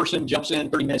least one person jumps in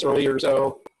 30 minutes earlier or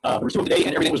so. We're doing today,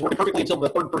 and everything was working perfectly until the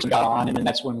third person got on, and then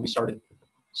that's when we started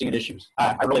seeing issues.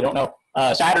 I really don't know.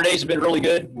 Saturdays have been really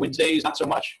good. Wednesdays, not so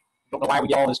much. Don't know why we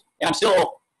get all this. And I'm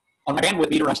still, on my bandwidth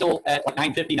meter, I'm still at like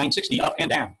 950, 960 up and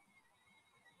down.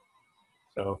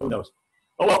 So who knows?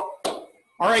 Oh, well.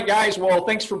 All right, guys. Well,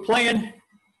 thanks for playing.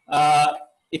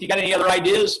 If you got any other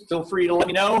ideas, feel free to let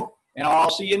me know, and I'll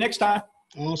see you next time.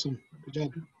 Awesome. Good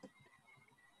job.